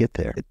how you get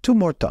there. 2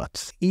 more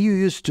thoughts. You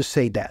used to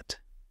say that.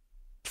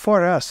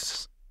 For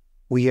us,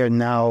 we are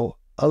now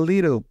a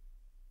little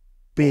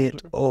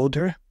bit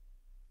older.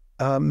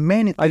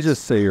 Many I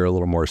just say you're a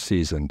little more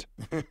seasoned.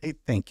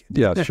 Thank you.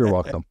 Yeah, sure,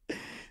 welcome.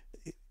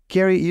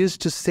 Gary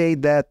used to say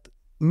that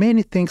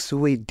many things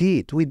we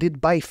did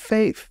by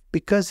faith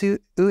because you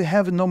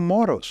have no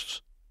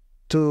morals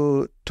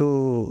to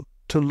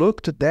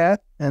look to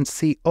that and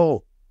see,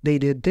 oh, they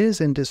did this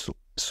and this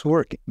is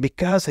working.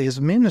 Because his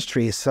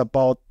ministry is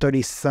about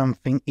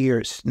 30-something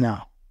years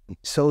now.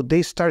 So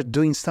they start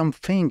doing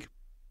something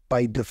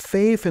by the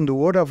faith and the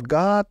Word of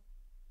God.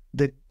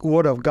 The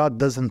Word of God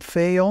doesn't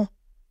fail.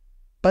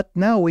 But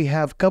now we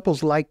have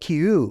couples like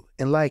you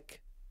and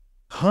like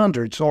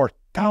hundreds or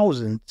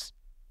thousands,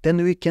 then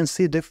we can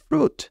see the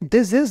fruit.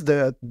 This is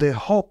the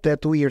hope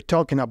that we are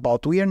talking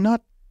about. We are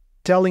not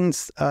telling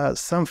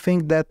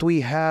something that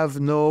we have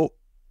no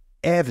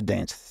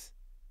evidence.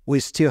 We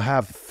still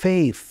have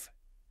faith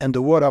and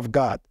the Word of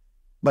God,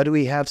 but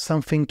we have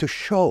something to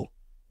show.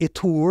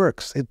 It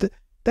works.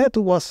 That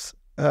was,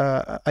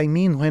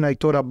 when I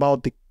thought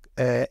about the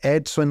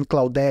Ezzo and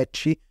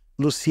Claudette,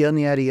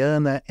 Luciana and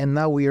Ariana, and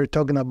now we are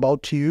talking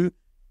about you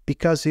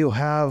because you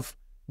have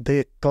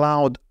the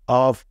cloud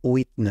of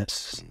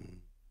witness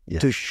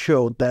to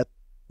show that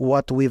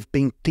what we've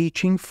been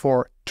teaching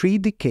for 3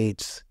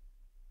 decades,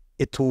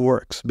 it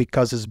works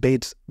because it's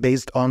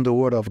based on the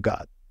Word of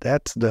God.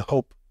 That's the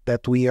hope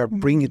that we are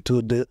bringing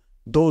to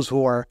those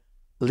who are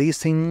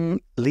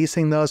listening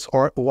us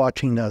or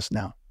watching us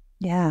now.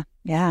 Yeah.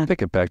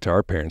 Think it back to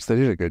our parents. They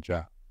did a good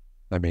job.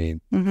 I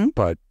mean,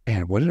 but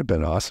man, wouldn't it have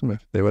been awesome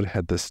if they would have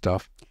had this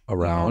stuff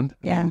around?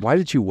 Yeah. Why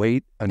did you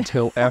wait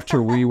until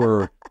after we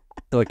were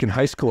like in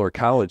high school or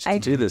college to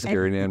do this,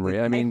 Gary and Anne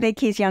Marie? I mean, I think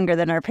he's younger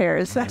than our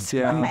parents. That's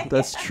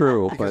that's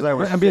true. But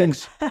I mean,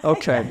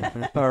 okay,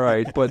 all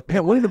right. But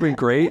man, wouldn't it have been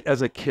great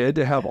as a kid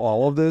to have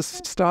all of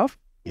this stuff?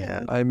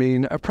 Yeah. I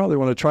mean, I probably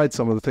want to try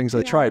some of the things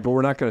I tried, but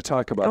we're not going to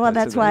talk about. Well,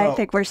 this that's why I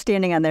think we're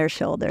standing on their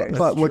shoulders.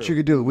 But what you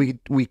could do,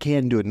 we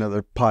can do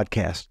another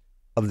podcast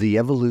of the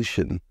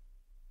evolution,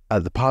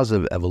 the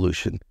positive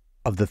evolution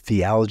of the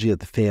theology of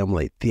the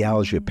family,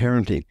 theology of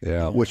parenting,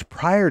 which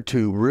prior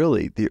to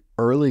really the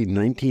early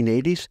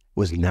 1980s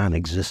was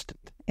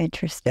non-existent.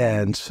 Interesting.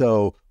 And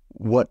so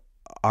what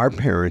our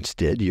parents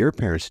did, your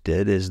parents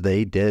did, is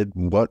they did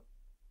what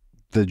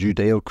the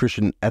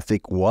Judeo-Christian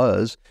ethic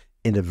was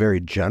in a very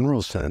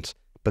general sense,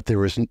 but there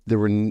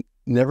were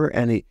never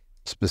any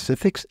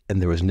specifics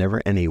and there was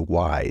never any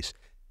whys.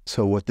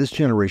 So what this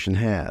generation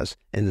has,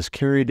 and is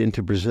carried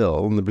into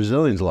Brazil, and the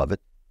Brazilians love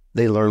it,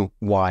 they learn,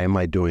 why am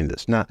I doing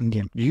this? Not,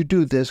 you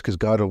do this because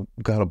God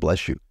will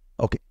bless you.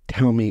 Okay,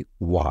 tell me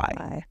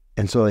why.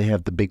 And so they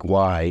have the big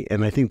why.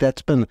 And I think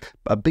that's been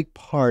a big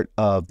part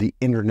of the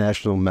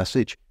international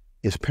message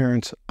is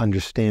parents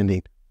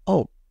understanding,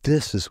 oh,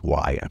 this is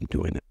why I'm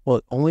doing it. Well,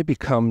 it only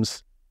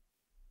becomes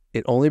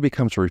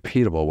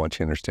repeatable once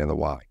you understand the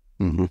why,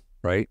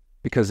 right?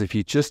 Because if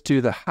you just do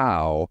the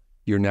how,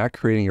 you're not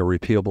creating a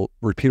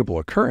repeatable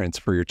occurrence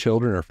for your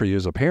children or for you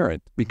as a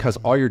parent, because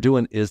all you're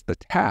doing is the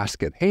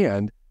task at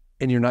hand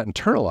and you're not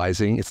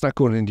internalizing. It's not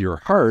going into your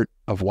heart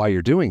of why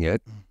you're doing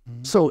it.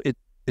 So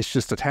it's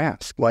just a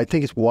task. Well, I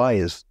think it's why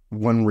is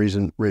one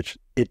reason, Rich,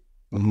 it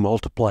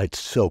multiplied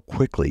so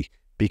quickly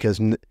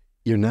because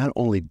you're not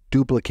only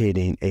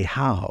duplicating a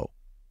how,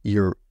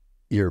 you're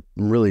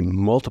really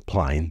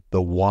multiplying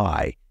the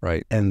why.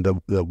 Right. And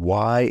the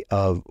why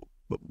of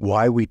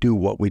why we do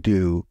what we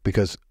do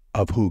because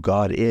of who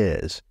God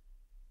is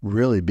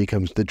really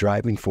becomes the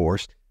driving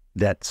force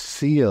that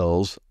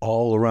seals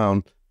all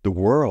around the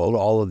world,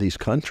 all of these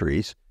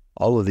countries,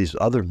 all of these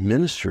other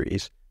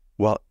ministries,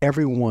 while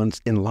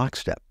everyone's in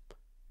lockstep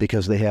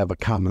because they have a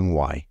common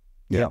why.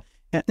 Yeah.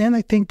 And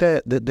I think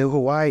that the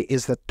why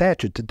is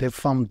attached to the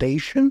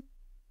foundation,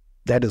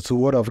 that is the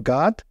Word of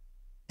God,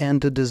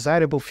 and the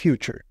desirable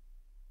future.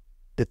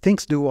 The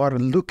things you are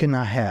looking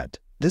ahead.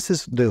 This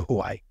is the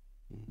why.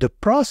 The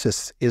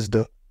process is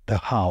the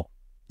how.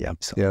 Yeah.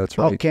 So that's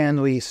right. How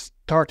can we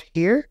start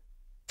here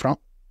from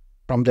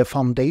the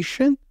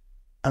foundation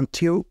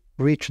until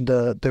reach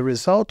the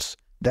results?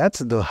 That's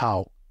the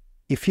how.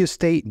 If you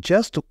stay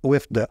just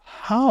with the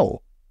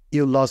how,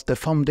 you lost the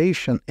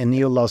foundation and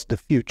you lost the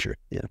future.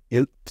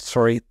 Yeah.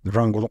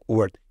 Wrong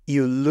word.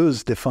 You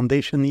lose the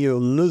foundation, you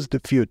lose the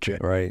future.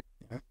 Right.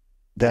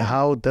 The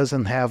how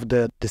doesn't have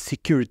the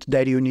security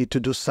that you need to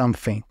do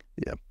something.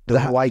 Yeah. The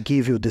why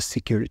give you the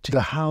security.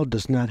 The how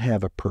does not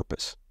have a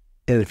purpose.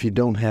 And if you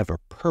don't have a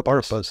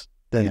purpose,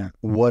 then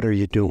what are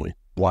you doing?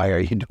 Why are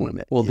you doing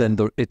it? Well, then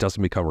it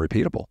doesn't become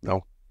repeatable.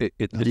 No. It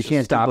You just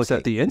can't stops duplicate.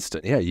 at the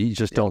instant. Yeah, you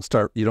just don't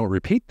start, you don't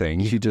repeat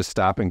things. You just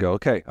stop and go,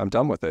 okay, I'm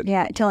done with it.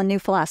 Yeah, until a new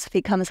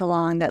philosophy comes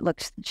along that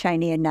looks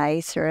shiny and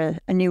nice, or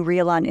a new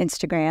reel on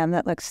Instagram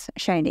that looks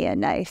shiny and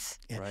nice.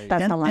 Right.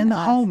 That's how long And it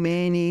lasts. how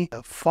many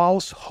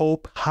false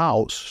hope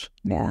house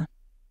Yeah.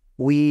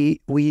 we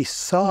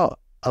saw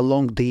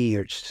along the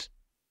years,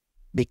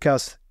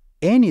 because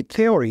any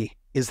theory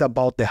is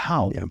about the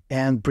how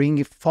and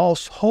bringing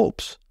false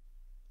hopes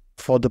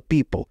for the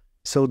people.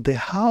 So the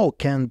how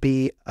can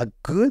be a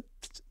good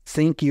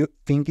thing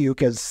you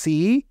can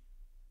see,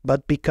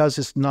 but because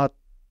it's not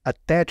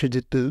attached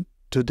to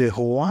the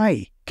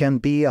why, can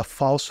be a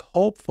false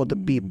hope for the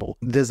people.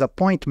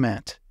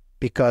 Disappointment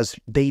because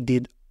they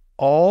did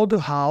all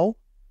the how,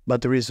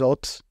 but the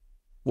results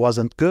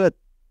wasn't good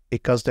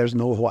because there's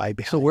no why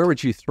behind. So where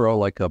would you throw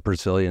like a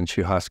Brazilian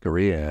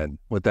churrascaria in?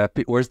 Would that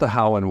be, where's the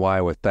how and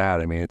why with that?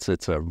 I mean, it's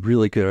a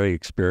really good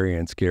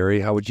experience,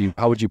 Gary. How would you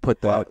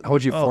put that? How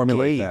would you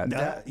formulate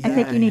that? I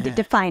think you need to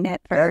define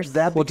it first.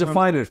 Well,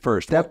 define it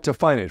first.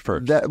 Define it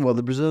first. Well,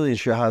 the Brazilian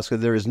churrasco,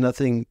 there is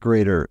nothing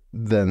greater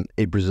than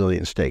a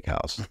Brazilian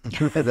steakhouse.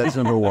 That's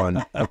number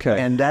one.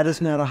 Okay. And that is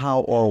not a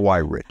how or why,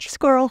 Rich.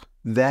 Squirrel.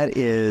 That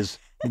is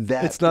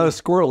that. It's not a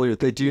squirrel ear.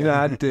 They do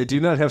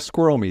not have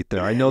squirrel meat there.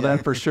 I know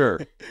that for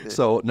sure.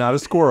 So not a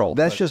squirrel.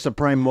 That's just a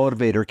prime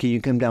motivator. Can you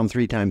come down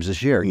 3 times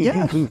this year?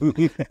 Yeah.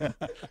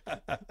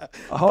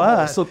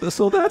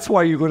 So that's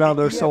why you go down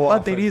there so often.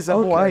 But there is a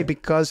why,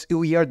 because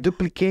we are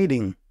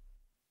duplicating.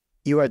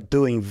 You are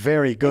doing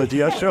very good.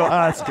 You should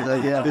ask.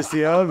 You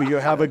see, you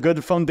have a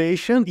good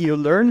foundation. You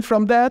learn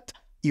from that.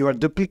 You are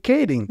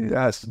duplicating.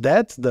 Yes.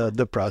 That's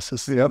the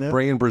process. Yep,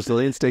 bringing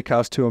Brazilian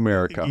steakhouse to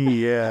America.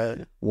 Yeah.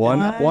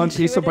 One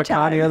piece of at a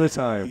pecan time. at a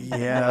time.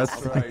 Yeah.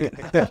 That's right.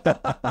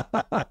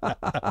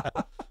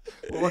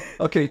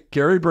 Okay,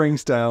 Gary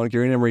and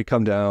Emery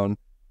come down.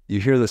 You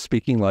hear the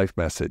Speaking Life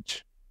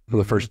message for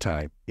the first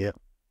time. Yeah.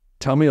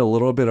 Tell me a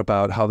little bit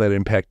about how that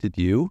impacted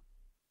you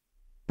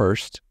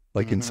first,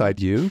 like inside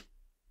you,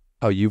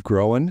 how you've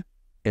grown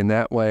in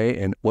that way,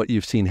 and what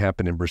you've seen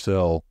happen in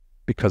Brazil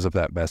because of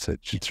that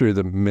message through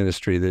the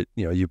ministry that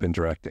you've been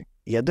directing.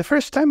 Yeah. The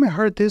first time I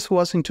heard this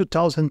was in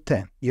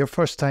 2010. Your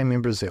first time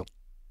in Brazil.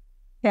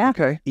 Yeah.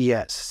 Okay.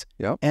 Yes.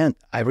 Yep. And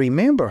I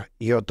remember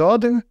your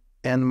daughter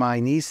and my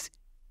niece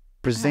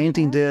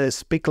presenting the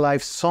Speak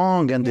Life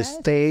song and the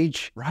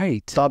stage.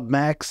 Right. Top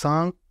Mac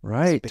song.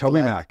 Right. Speak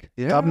Toby Life. Mac.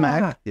 Yeah. Top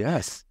Mac.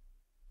 Yes.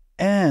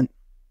 And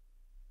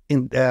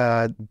in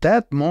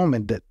that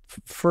moment, that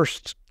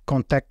first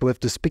contact with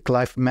the Speak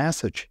Life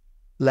message,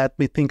 let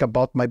me think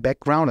about my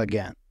background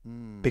again.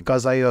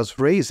 Because I was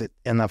raised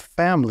in a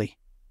family.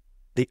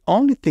 The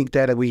only thing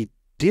that we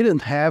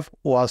didn't have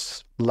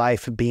was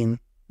life being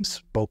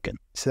spoken.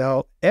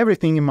 So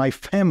everything in my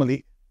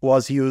family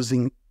was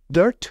using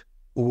dirt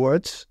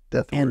words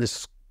Death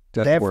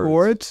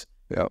words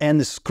Yep.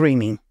 and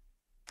screaming.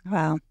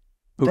 Wow.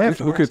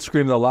 Who could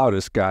scream the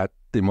loudest got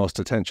the most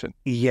attention.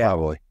 Yeah.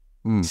 Probably.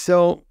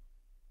 So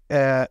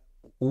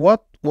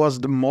what was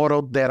the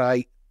model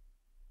that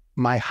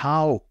my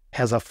how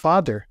as a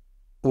father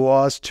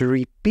was to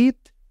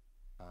repeat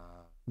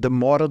the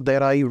model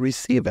that I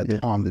received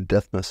at home. The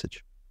death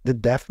message. The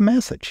death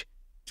message.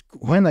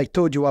 When I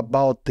told you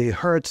about the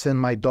hurts in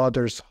my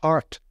daughter's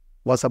heart,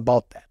 was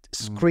about that.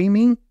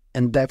 Screaming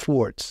and death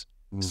words.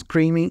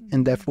 Screaming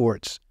and death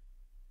words.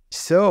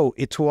 So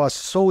it was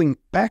so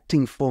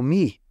impacting for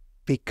me,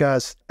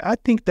 because I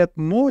think that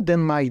more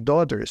than my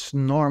daughters,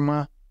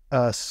 Norma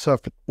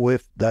suffered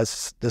with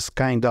this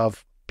kind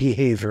of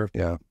behavior.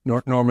 Yeah.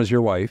 Norma's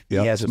your wife.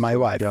 Yep. Yes, my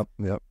wife.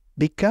 Yep.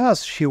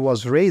 Because she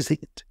was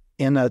raised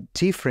in a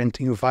different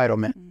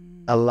environment,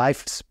 a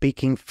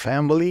life-speaking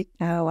family.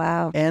 Oh,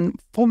 wow. And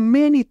for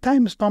many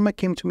times, Norma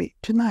came to me,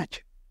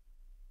 Dinart,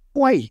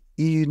 why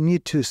you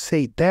need to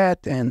say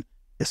that and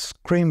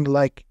scream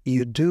like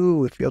you do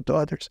with your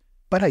daughters?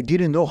 But I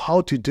didn't know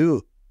how to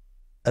do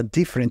a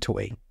different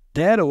way.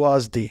 That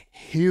was the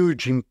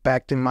huge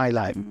impact in my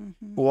life.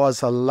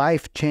 Was a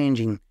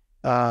life-changing,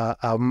 a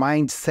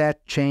mindset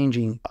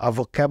changing, a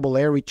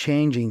vocabulary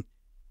changing,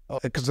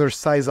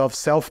 exercise of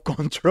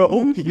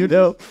self-control,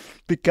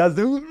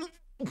 because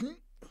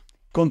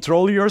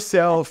control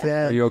yourself.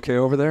 Are you okay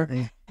over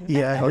there?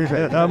 Yeah,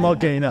 I'm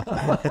okay now.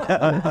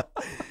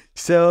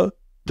 So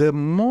the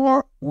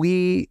more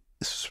we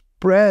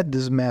spread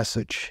this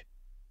message,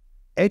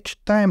 each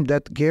time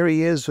that Gary,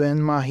 Ezzo,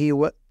 and Mahi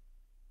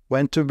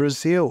went to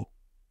Brazil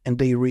and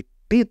they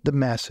repeat the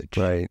message,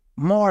 Right.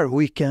 more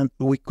we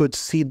could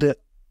see the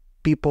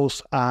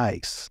people's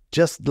eyes,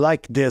 just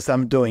like this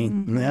I'm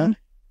doing. Yeah?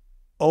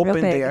 Open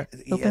Real big. their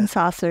Open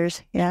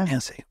saucers. Yeah.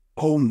 and say,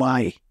 oh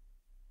my,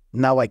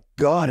 now I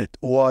got it,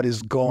 what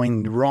is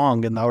going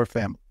wrong in our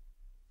family.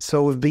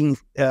 So we've been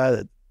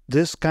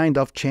this kind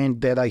of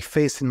change that I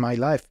face in my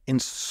life in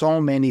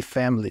so many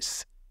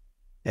families.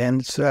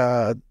 And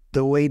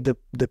the way the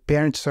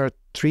parents are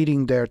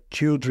treating their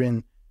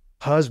children,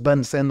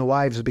 husbands and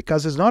wives,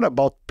 because it's not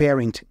about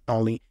parenting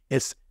only.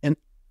 It's in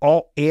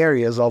all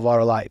areas of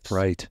our lives.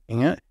 Right.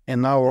 Yeah?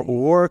 In our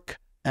work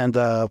and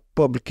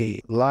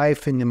public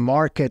life, in the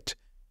market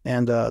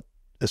and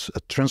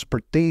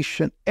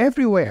transportation,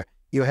 everywhere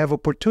you have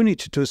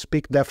opportunity to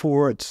speak death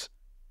words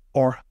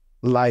or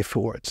life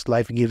words,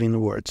 life-giving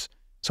words.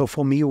 So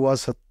for me, it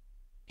was a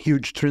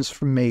huge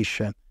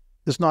transformation.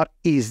 It's not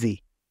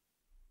easy.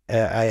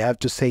 I have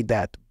to say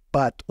that.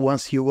 But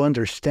once you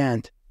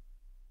understand,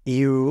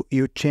 you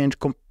change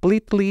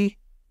completely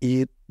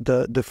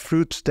the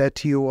fruits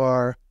that you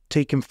are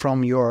taking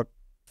from your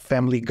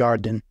family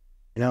garden.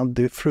 You know,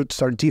 the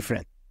fruits are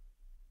different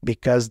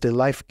because the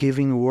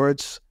life-giving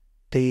words,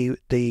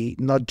 they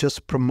not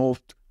just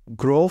promote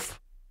growth,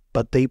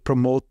 but they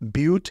promote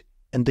beauty,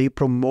 and they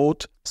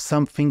promote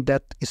something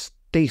that is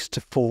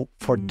tasteful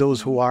for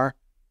those who are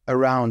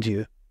around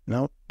you. You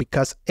know,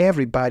 because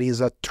everybody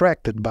is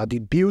attracted by the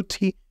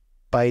beauty,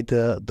 by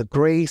the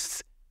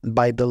grace,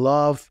 by the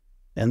love,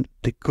 and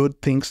the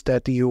good things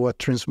that you are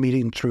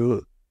transmitting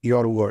through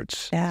your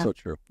words. Yeah, So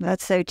true.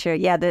 that's so true.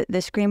 Yeah,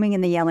 the screaming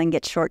and the yelling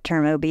gets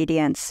short-term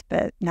obedience,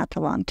 but not the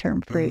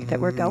long-term fruit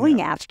that we're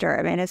going after.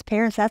 I mean, as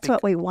parents, that's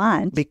what we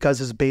want. Because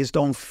it's based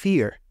on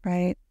fear,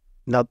 Right.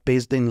 not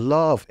based in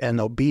love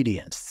and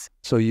obedience.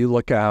 So you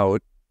look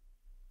out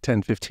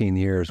 10, 15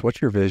 years,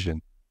 what's your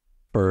vision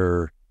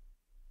for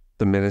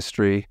the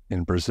ministry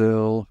in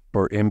Brazil,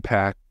 for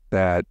impact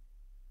that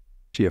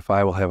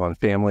GFI will have on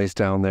families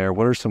down there?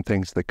 What are some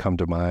things that come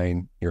to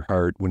mind, your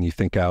heart, when you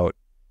think out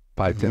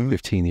 5, 10,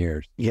 15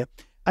 years? Yeah.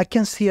 I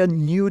can see a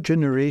new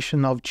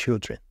generation of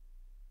children.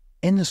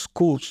 In the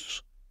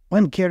schools,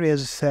 when Gary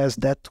says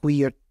that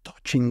we are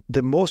touching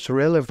the most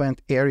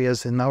relevant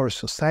areas in our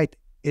society,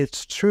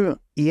 it's true.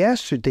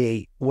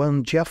 Yesterday,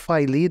 one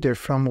GFI leader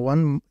from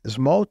one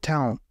small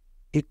town,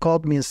 he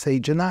called me and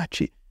said,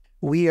 Dinart,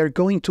 we are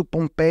going to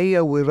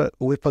Pompeii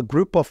with a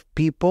group of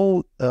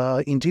people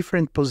in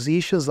different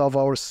positions of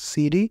our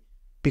city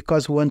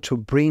because we want to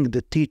bring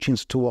the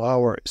teachings to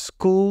our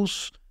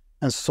schools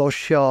and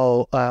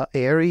social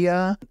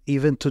area,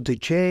 even to the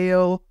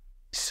jail.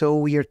 So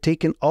we are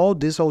taking all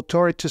these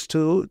authorities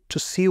to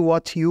see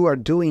what you are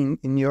doing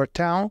in your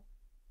town.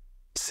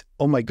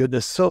 Oh my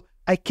goodness. So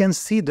I can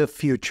see the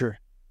future.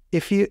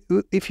 If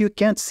you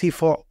can't see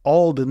for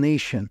all the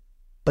nation,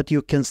 but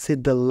you can see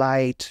the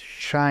light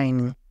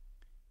shining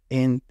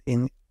in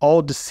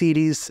all the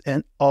cities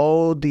and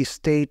all the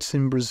states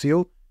in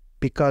Brazil,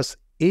 because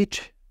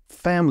each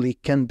family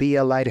can be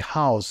a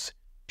lighthouse,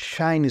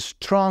 shining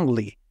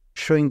strongly,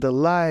 showing the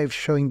life,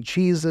 showing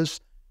Jesus,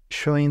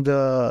 showing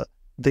the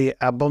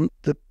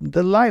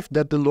life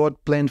that the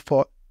Lord planned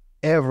for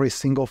every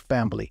single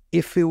family.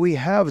 If we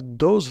have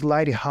those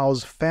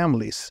lighthouse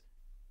families,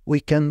 we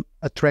can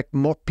attract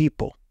more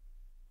people.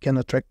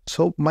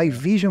 So my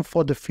vision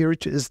for the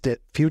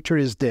future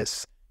is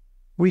this: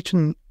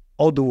 reaching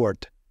all the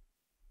world,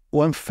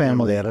 one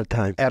family at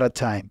a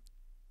time.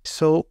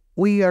 So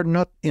we are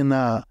not in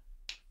a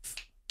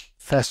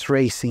fast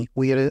racing.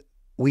 We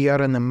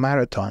are in a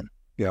marathon.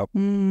 Yep.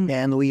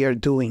 And we are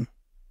doing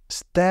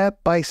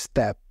step by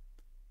step,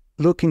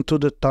 looking to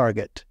the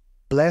target,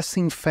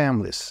 blessing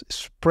families,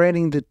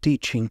 spreading the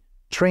teaching,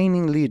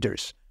 training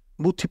leaders,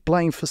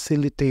 multiplying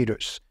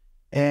facilitators.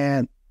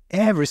 And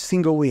every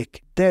single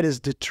week, that is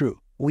the truth.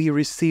 We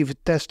receive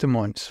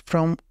testimonies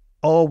from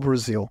all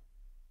Brazil,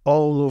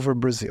 all over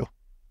Brazil.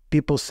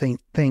 People saying,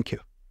 thank you.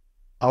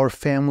 Our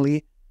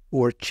family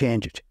were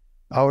changed.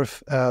 Our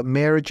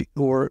marriage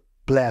were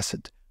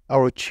blessed.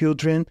 Our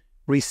children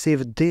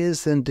received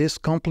this and this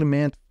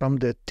compliment from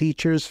the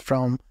teachers,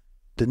 from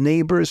the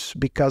neighbors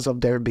because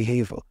of their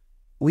behavior.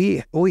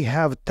 We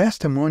have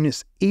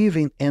testimonies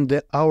even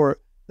in our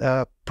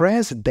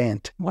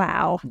president.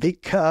 Wow.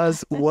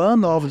 Because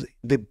one of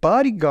the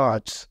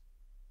bodyguards,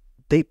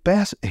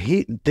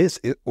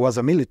 it was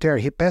a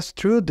military, he passed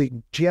through the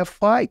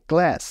GFI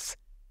class,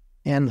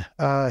 and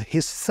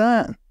his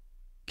son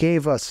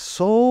gave us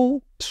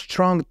so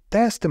strong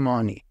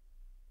testimony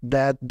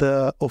that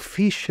the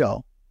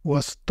official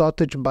was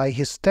touched by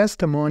his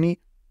testimony,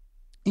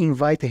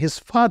 invite his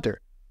father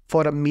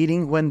for a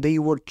meeting when they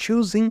were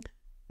choosing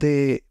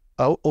the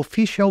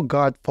official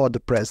guard for the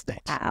president.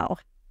 Wow.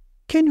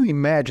 Can you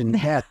imagine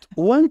that?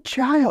 One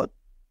child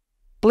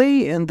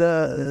play in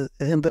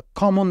the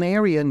common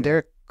area in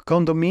their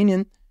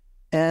condominium,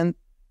 and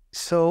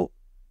so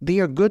they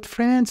are good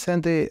friends,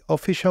 and the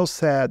official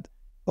said,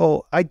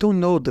 oh, I don't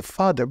know the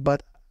father,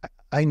 but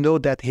I know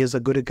that he's a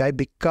good guy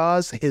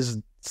because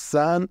his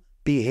son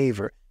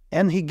behavior.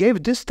 And he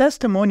gave this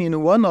testimony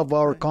in one of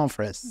our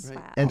conferences.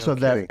 Wow. And so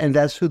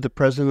that's who the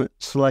president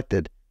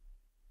selected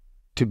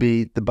to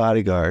be the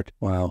bodyguard.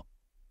 Wow.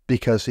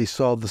 Because he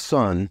saw the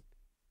son,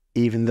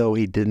 even though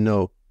he didn't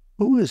know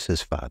who is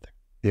his father.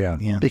 Yeah.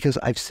 Yeah. Because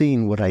I've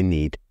seen what I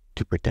need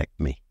to protect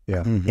me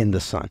Yeah. in the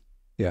son.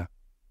 Yeah.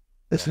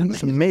 It's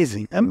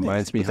amazing.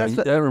 Reminds me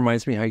that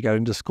reminds me how you got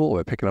into school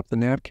by picking up the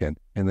napkin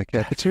in the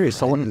cafeteria.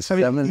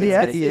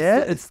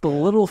 It's the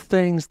little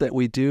things that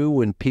we do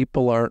when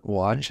people aren't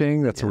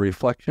watching. That's a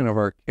reflection of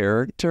our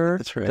character.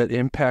 That's right. That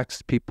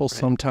impacts people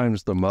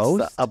sometimes the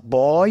most. A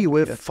boy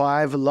with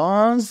 5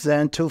 lawns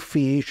and 2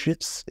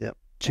 fishes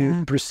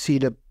to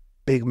proceed a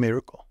big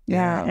miracle.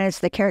 Yeah, and it's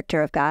the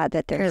character of God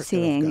that they're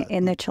seeing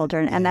in the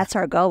children. And that's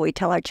our goal. We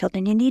tell our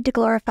children, you need to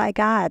glorify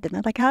God. And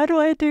they're like, how do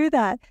I do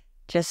that?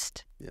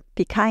 Just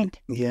be kind.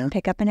 Yeah.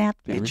 Pick up an apple.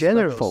 Be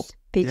generous.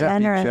 Be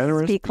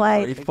generous. Be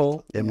polite.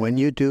 Grateful. And when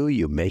you do,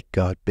 you make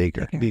God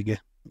bigger. Bigger.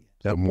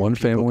 One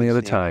family at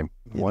a time.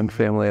 One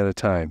family at a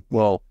time.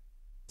 Well,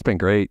 it's been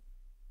great.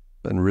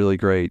 Been really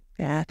great.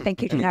 Yeah,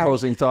 thank you, Any Dinart.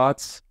 closing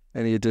thoughts?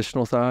 Any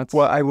additional thoughts?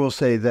 Well, I will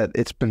say that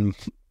it's been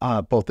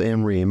both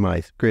Anne-Marie and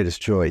my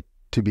greatest joy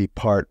to be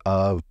part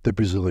of the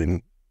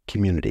Brazilian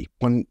community.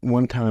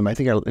 One time, I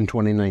think in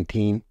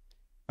 2019,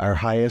 our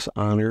highest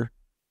honor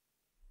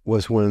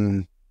was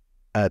when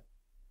at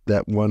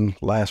that one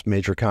last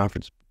major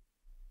conference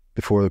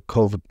before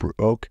COVID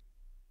broke,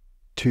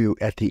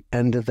 at the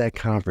end of that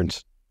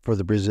conference, for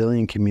the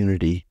Brazilian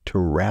community to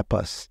wrap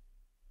us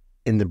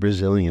in the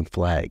Brazilian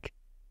flag,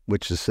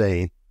 which is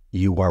saying,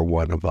 you are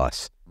one of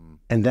us.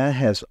 And that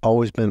has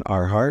always been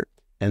our heart.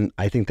 And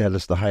I think that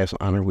is the highest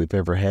honor we've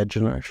ever had,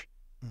 Janash,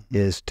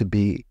 is to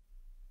be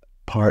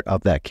part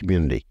of that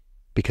community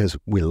because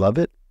we love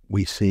it.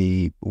 We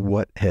see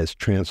what has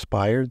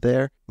transpired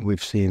there.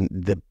 We've seen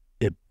the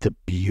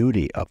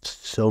beauty of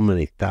so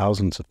many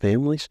thousands of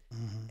families,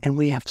 and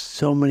we have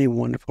so many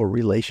wonderful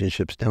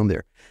relationships down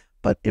there,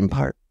 but in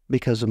part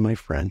because of my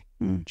friend.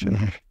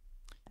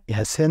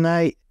 Yes, and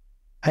I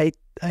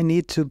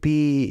need to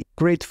be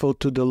grateful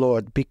to the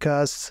Lord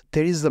because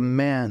there is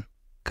a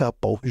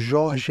couple,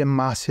 Jorge and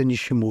Márcia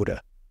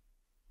Nishimura.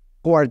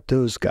 Who are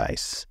those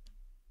guys?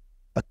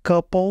 A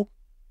couple,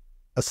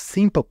 a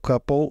simple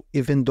couple,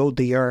 even though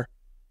they are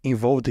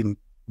involved in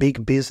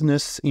big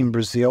business in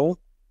Brazil.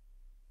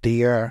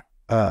 They are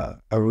a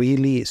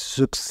really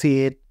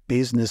succeed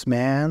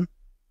businessman,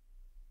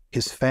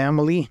 his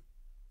family.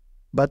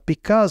 But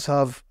because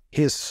of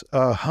his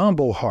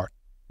humble heart,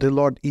 the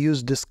Lord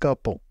used this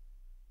couple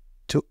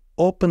to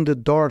open the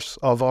doors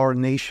of our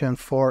nation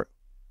for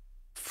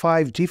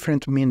 5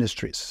 different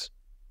ministries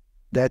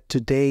that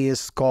today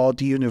is called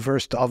the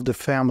University of the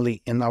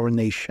Family in our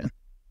nation.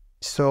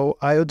 So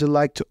I would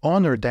like to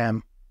honor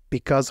them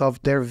because of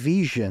their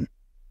vision,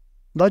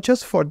 not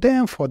just for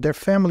them, for their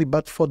family,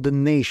 but for the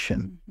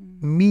nation.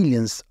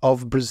 Millions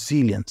of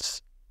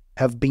Brazilians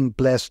have been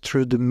blessed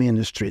through the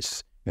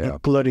ministries,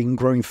 including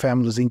Growing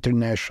Families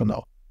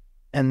International.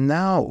 And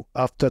now,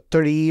 after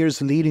 30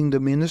 years leading the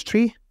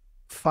ministry,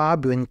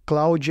 Fábio and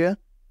Cláudia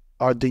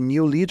are the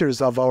new leaders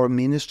of our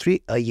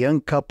ministry, a young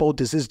couple.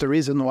 This is the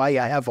reason why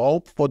I have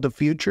hope for the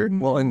future.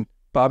 Well, and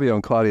Fábio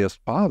and Claudia's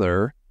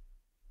father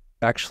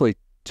actually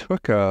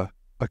took a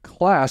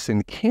class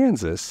in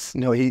Kansas.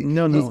 No,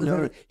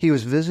 he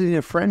was visiting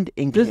a friend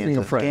in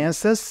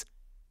Kansas,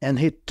 and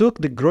he took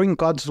the Growing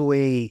God's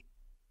Way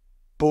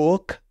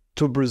book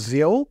to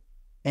Brazil,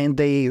 and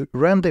they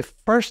ran the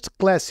first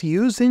class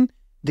using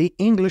the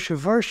English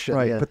version.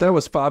 Right, but that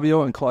was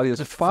Fábio and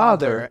Claudia's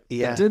father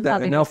that did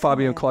that, and now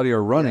Fábio and Claudia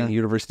are running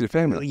University of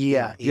Family.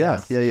 Yeah,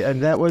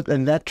 and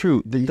that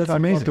true. That's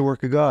amazing. The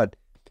work of God,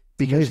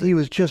 because he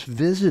was just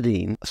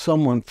visiting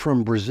someone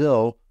from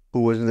Brazil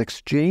who was an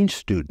exchange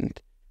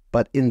student,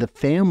 but in the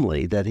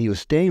family that he was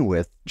staying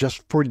with,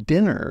 just for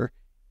dinner,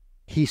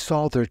 he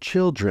saw their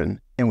children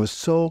and was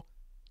so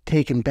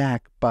taken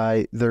back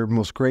by their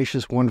most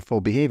gracious,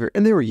 wonderful behavior,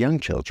 and they were young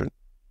children.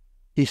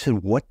 He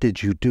said, what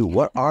did you do?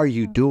 What are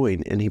you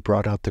doing? And he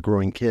brought out the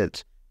growing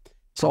kids.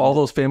 So all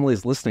those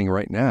families listening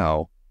right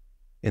now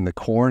in the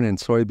corn and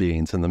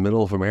soybeans in the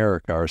middle of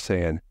America are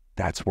saying,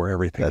 that's where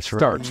everything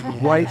starts,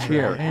 right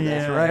here.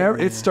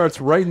 It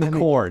starts right in the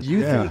corn.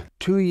 You think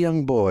 2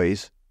 young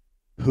boys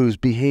whose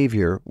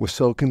behavior was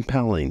so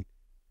compelling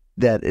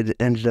that it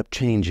ended up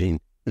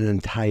changing an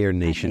entire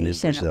nation in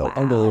Brazil. Wow.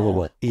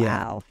 Unbelievable.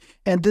 Wow.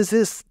 And this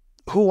is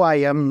who I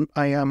am.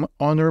 I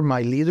honor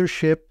my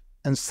leadership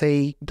and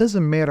say,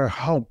 doesn't matter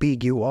how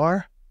big you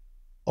are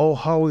or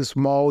how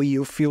small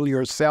you feel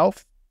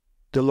yourself,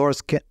 the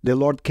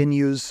Lord can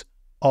use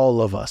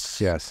all of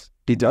us. Yes,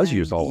 he does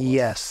use all of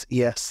us.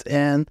 Yes.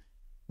 And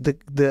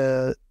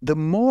the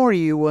more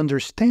you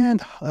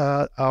understand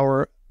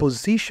our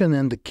position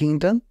in the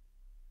kingdom,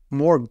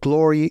 more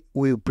glory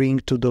we bring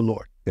to the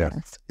Lord.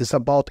 Yes. It's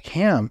about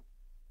him,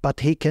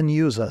 but he can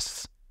use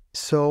us.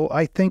 So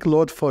I thank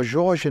Lord for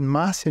Jorge and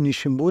Márcia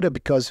Nishimura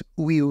because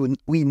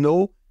we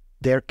know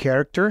their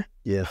character,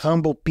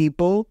 humble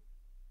people.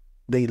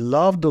 They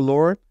love the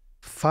Lord.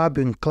 Fábio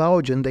and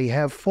Cláudia, and they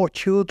have 4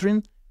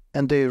 children,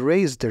 and they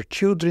raise their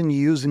children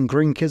using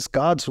Growing Kids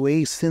God's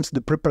Way since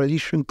the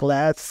preparation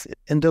class.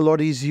 And the Lord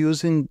is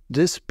using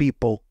these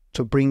people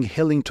to bring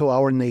healing to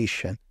our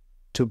nation,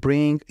 to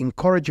bring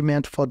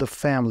encouragement for the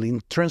family,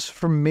 and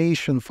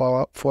transformation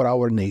for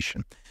our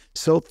nation.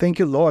 So thank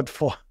you, Lord,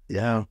 for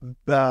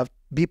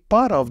be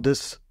part of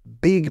this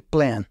big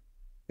plan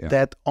Yeah.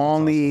 that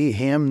only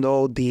him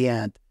know the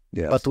end.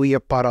 Yes. But we are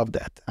part of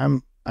that.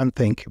 I'm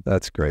thankful.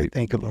 That's great.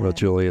 Thank you, Well, Lord.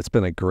 Julie, it's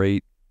been a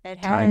great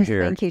time has.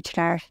 here. Thank you,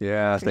 Dinart.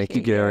 Yeah, thank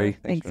you, Appreciate Gary.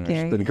 Thanks, It's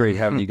Gary. been great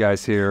having you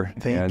guys here.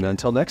 Thank and you.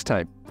 until next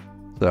time.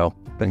 So,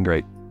 been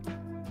great.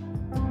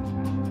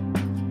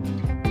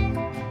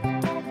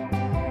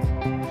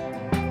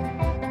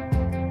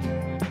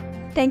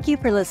 Thank you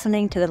for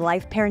listening to the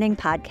Life Parenting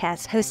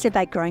Podcast hosted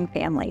by Growing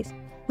Families.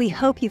 We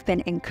hope you've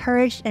been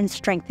encouraged and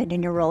strengthened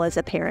in your role as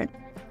a parent.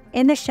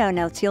 In the show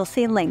notes, you'll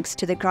see links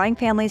to the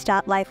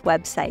growingfamilies.life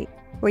website,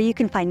 where you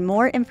can find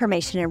more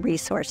information and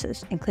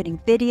resources, including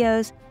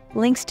videos,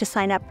 links to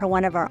sign up for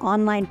one of our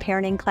online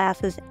parenting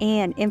classes,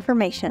 and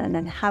information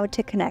on how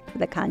to connect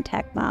with a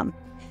contact mom.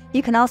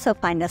 You can also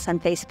find us on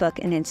Facebook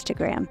and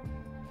Instagram.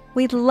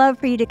 We'd love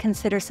for you to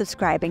consider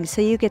subscribing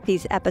so you get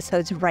these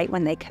episodes right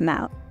when they come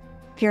out.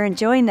 If you're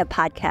enjoying the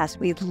podcast,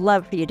 we'd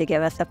love for you to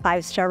give us a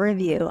 5-star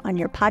review on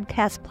your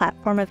podcast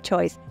platform of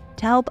choice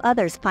to help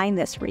others find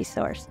this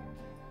resource.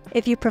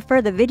 If you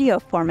prefer the video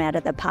format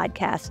of the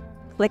podcast,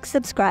 click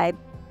subscribe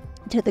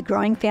to the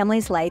Growing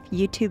Families Life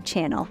YouTube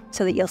channel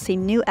so that you'll see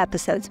new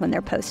episodes when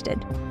they're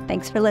posted.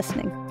 Thanks for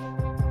listening.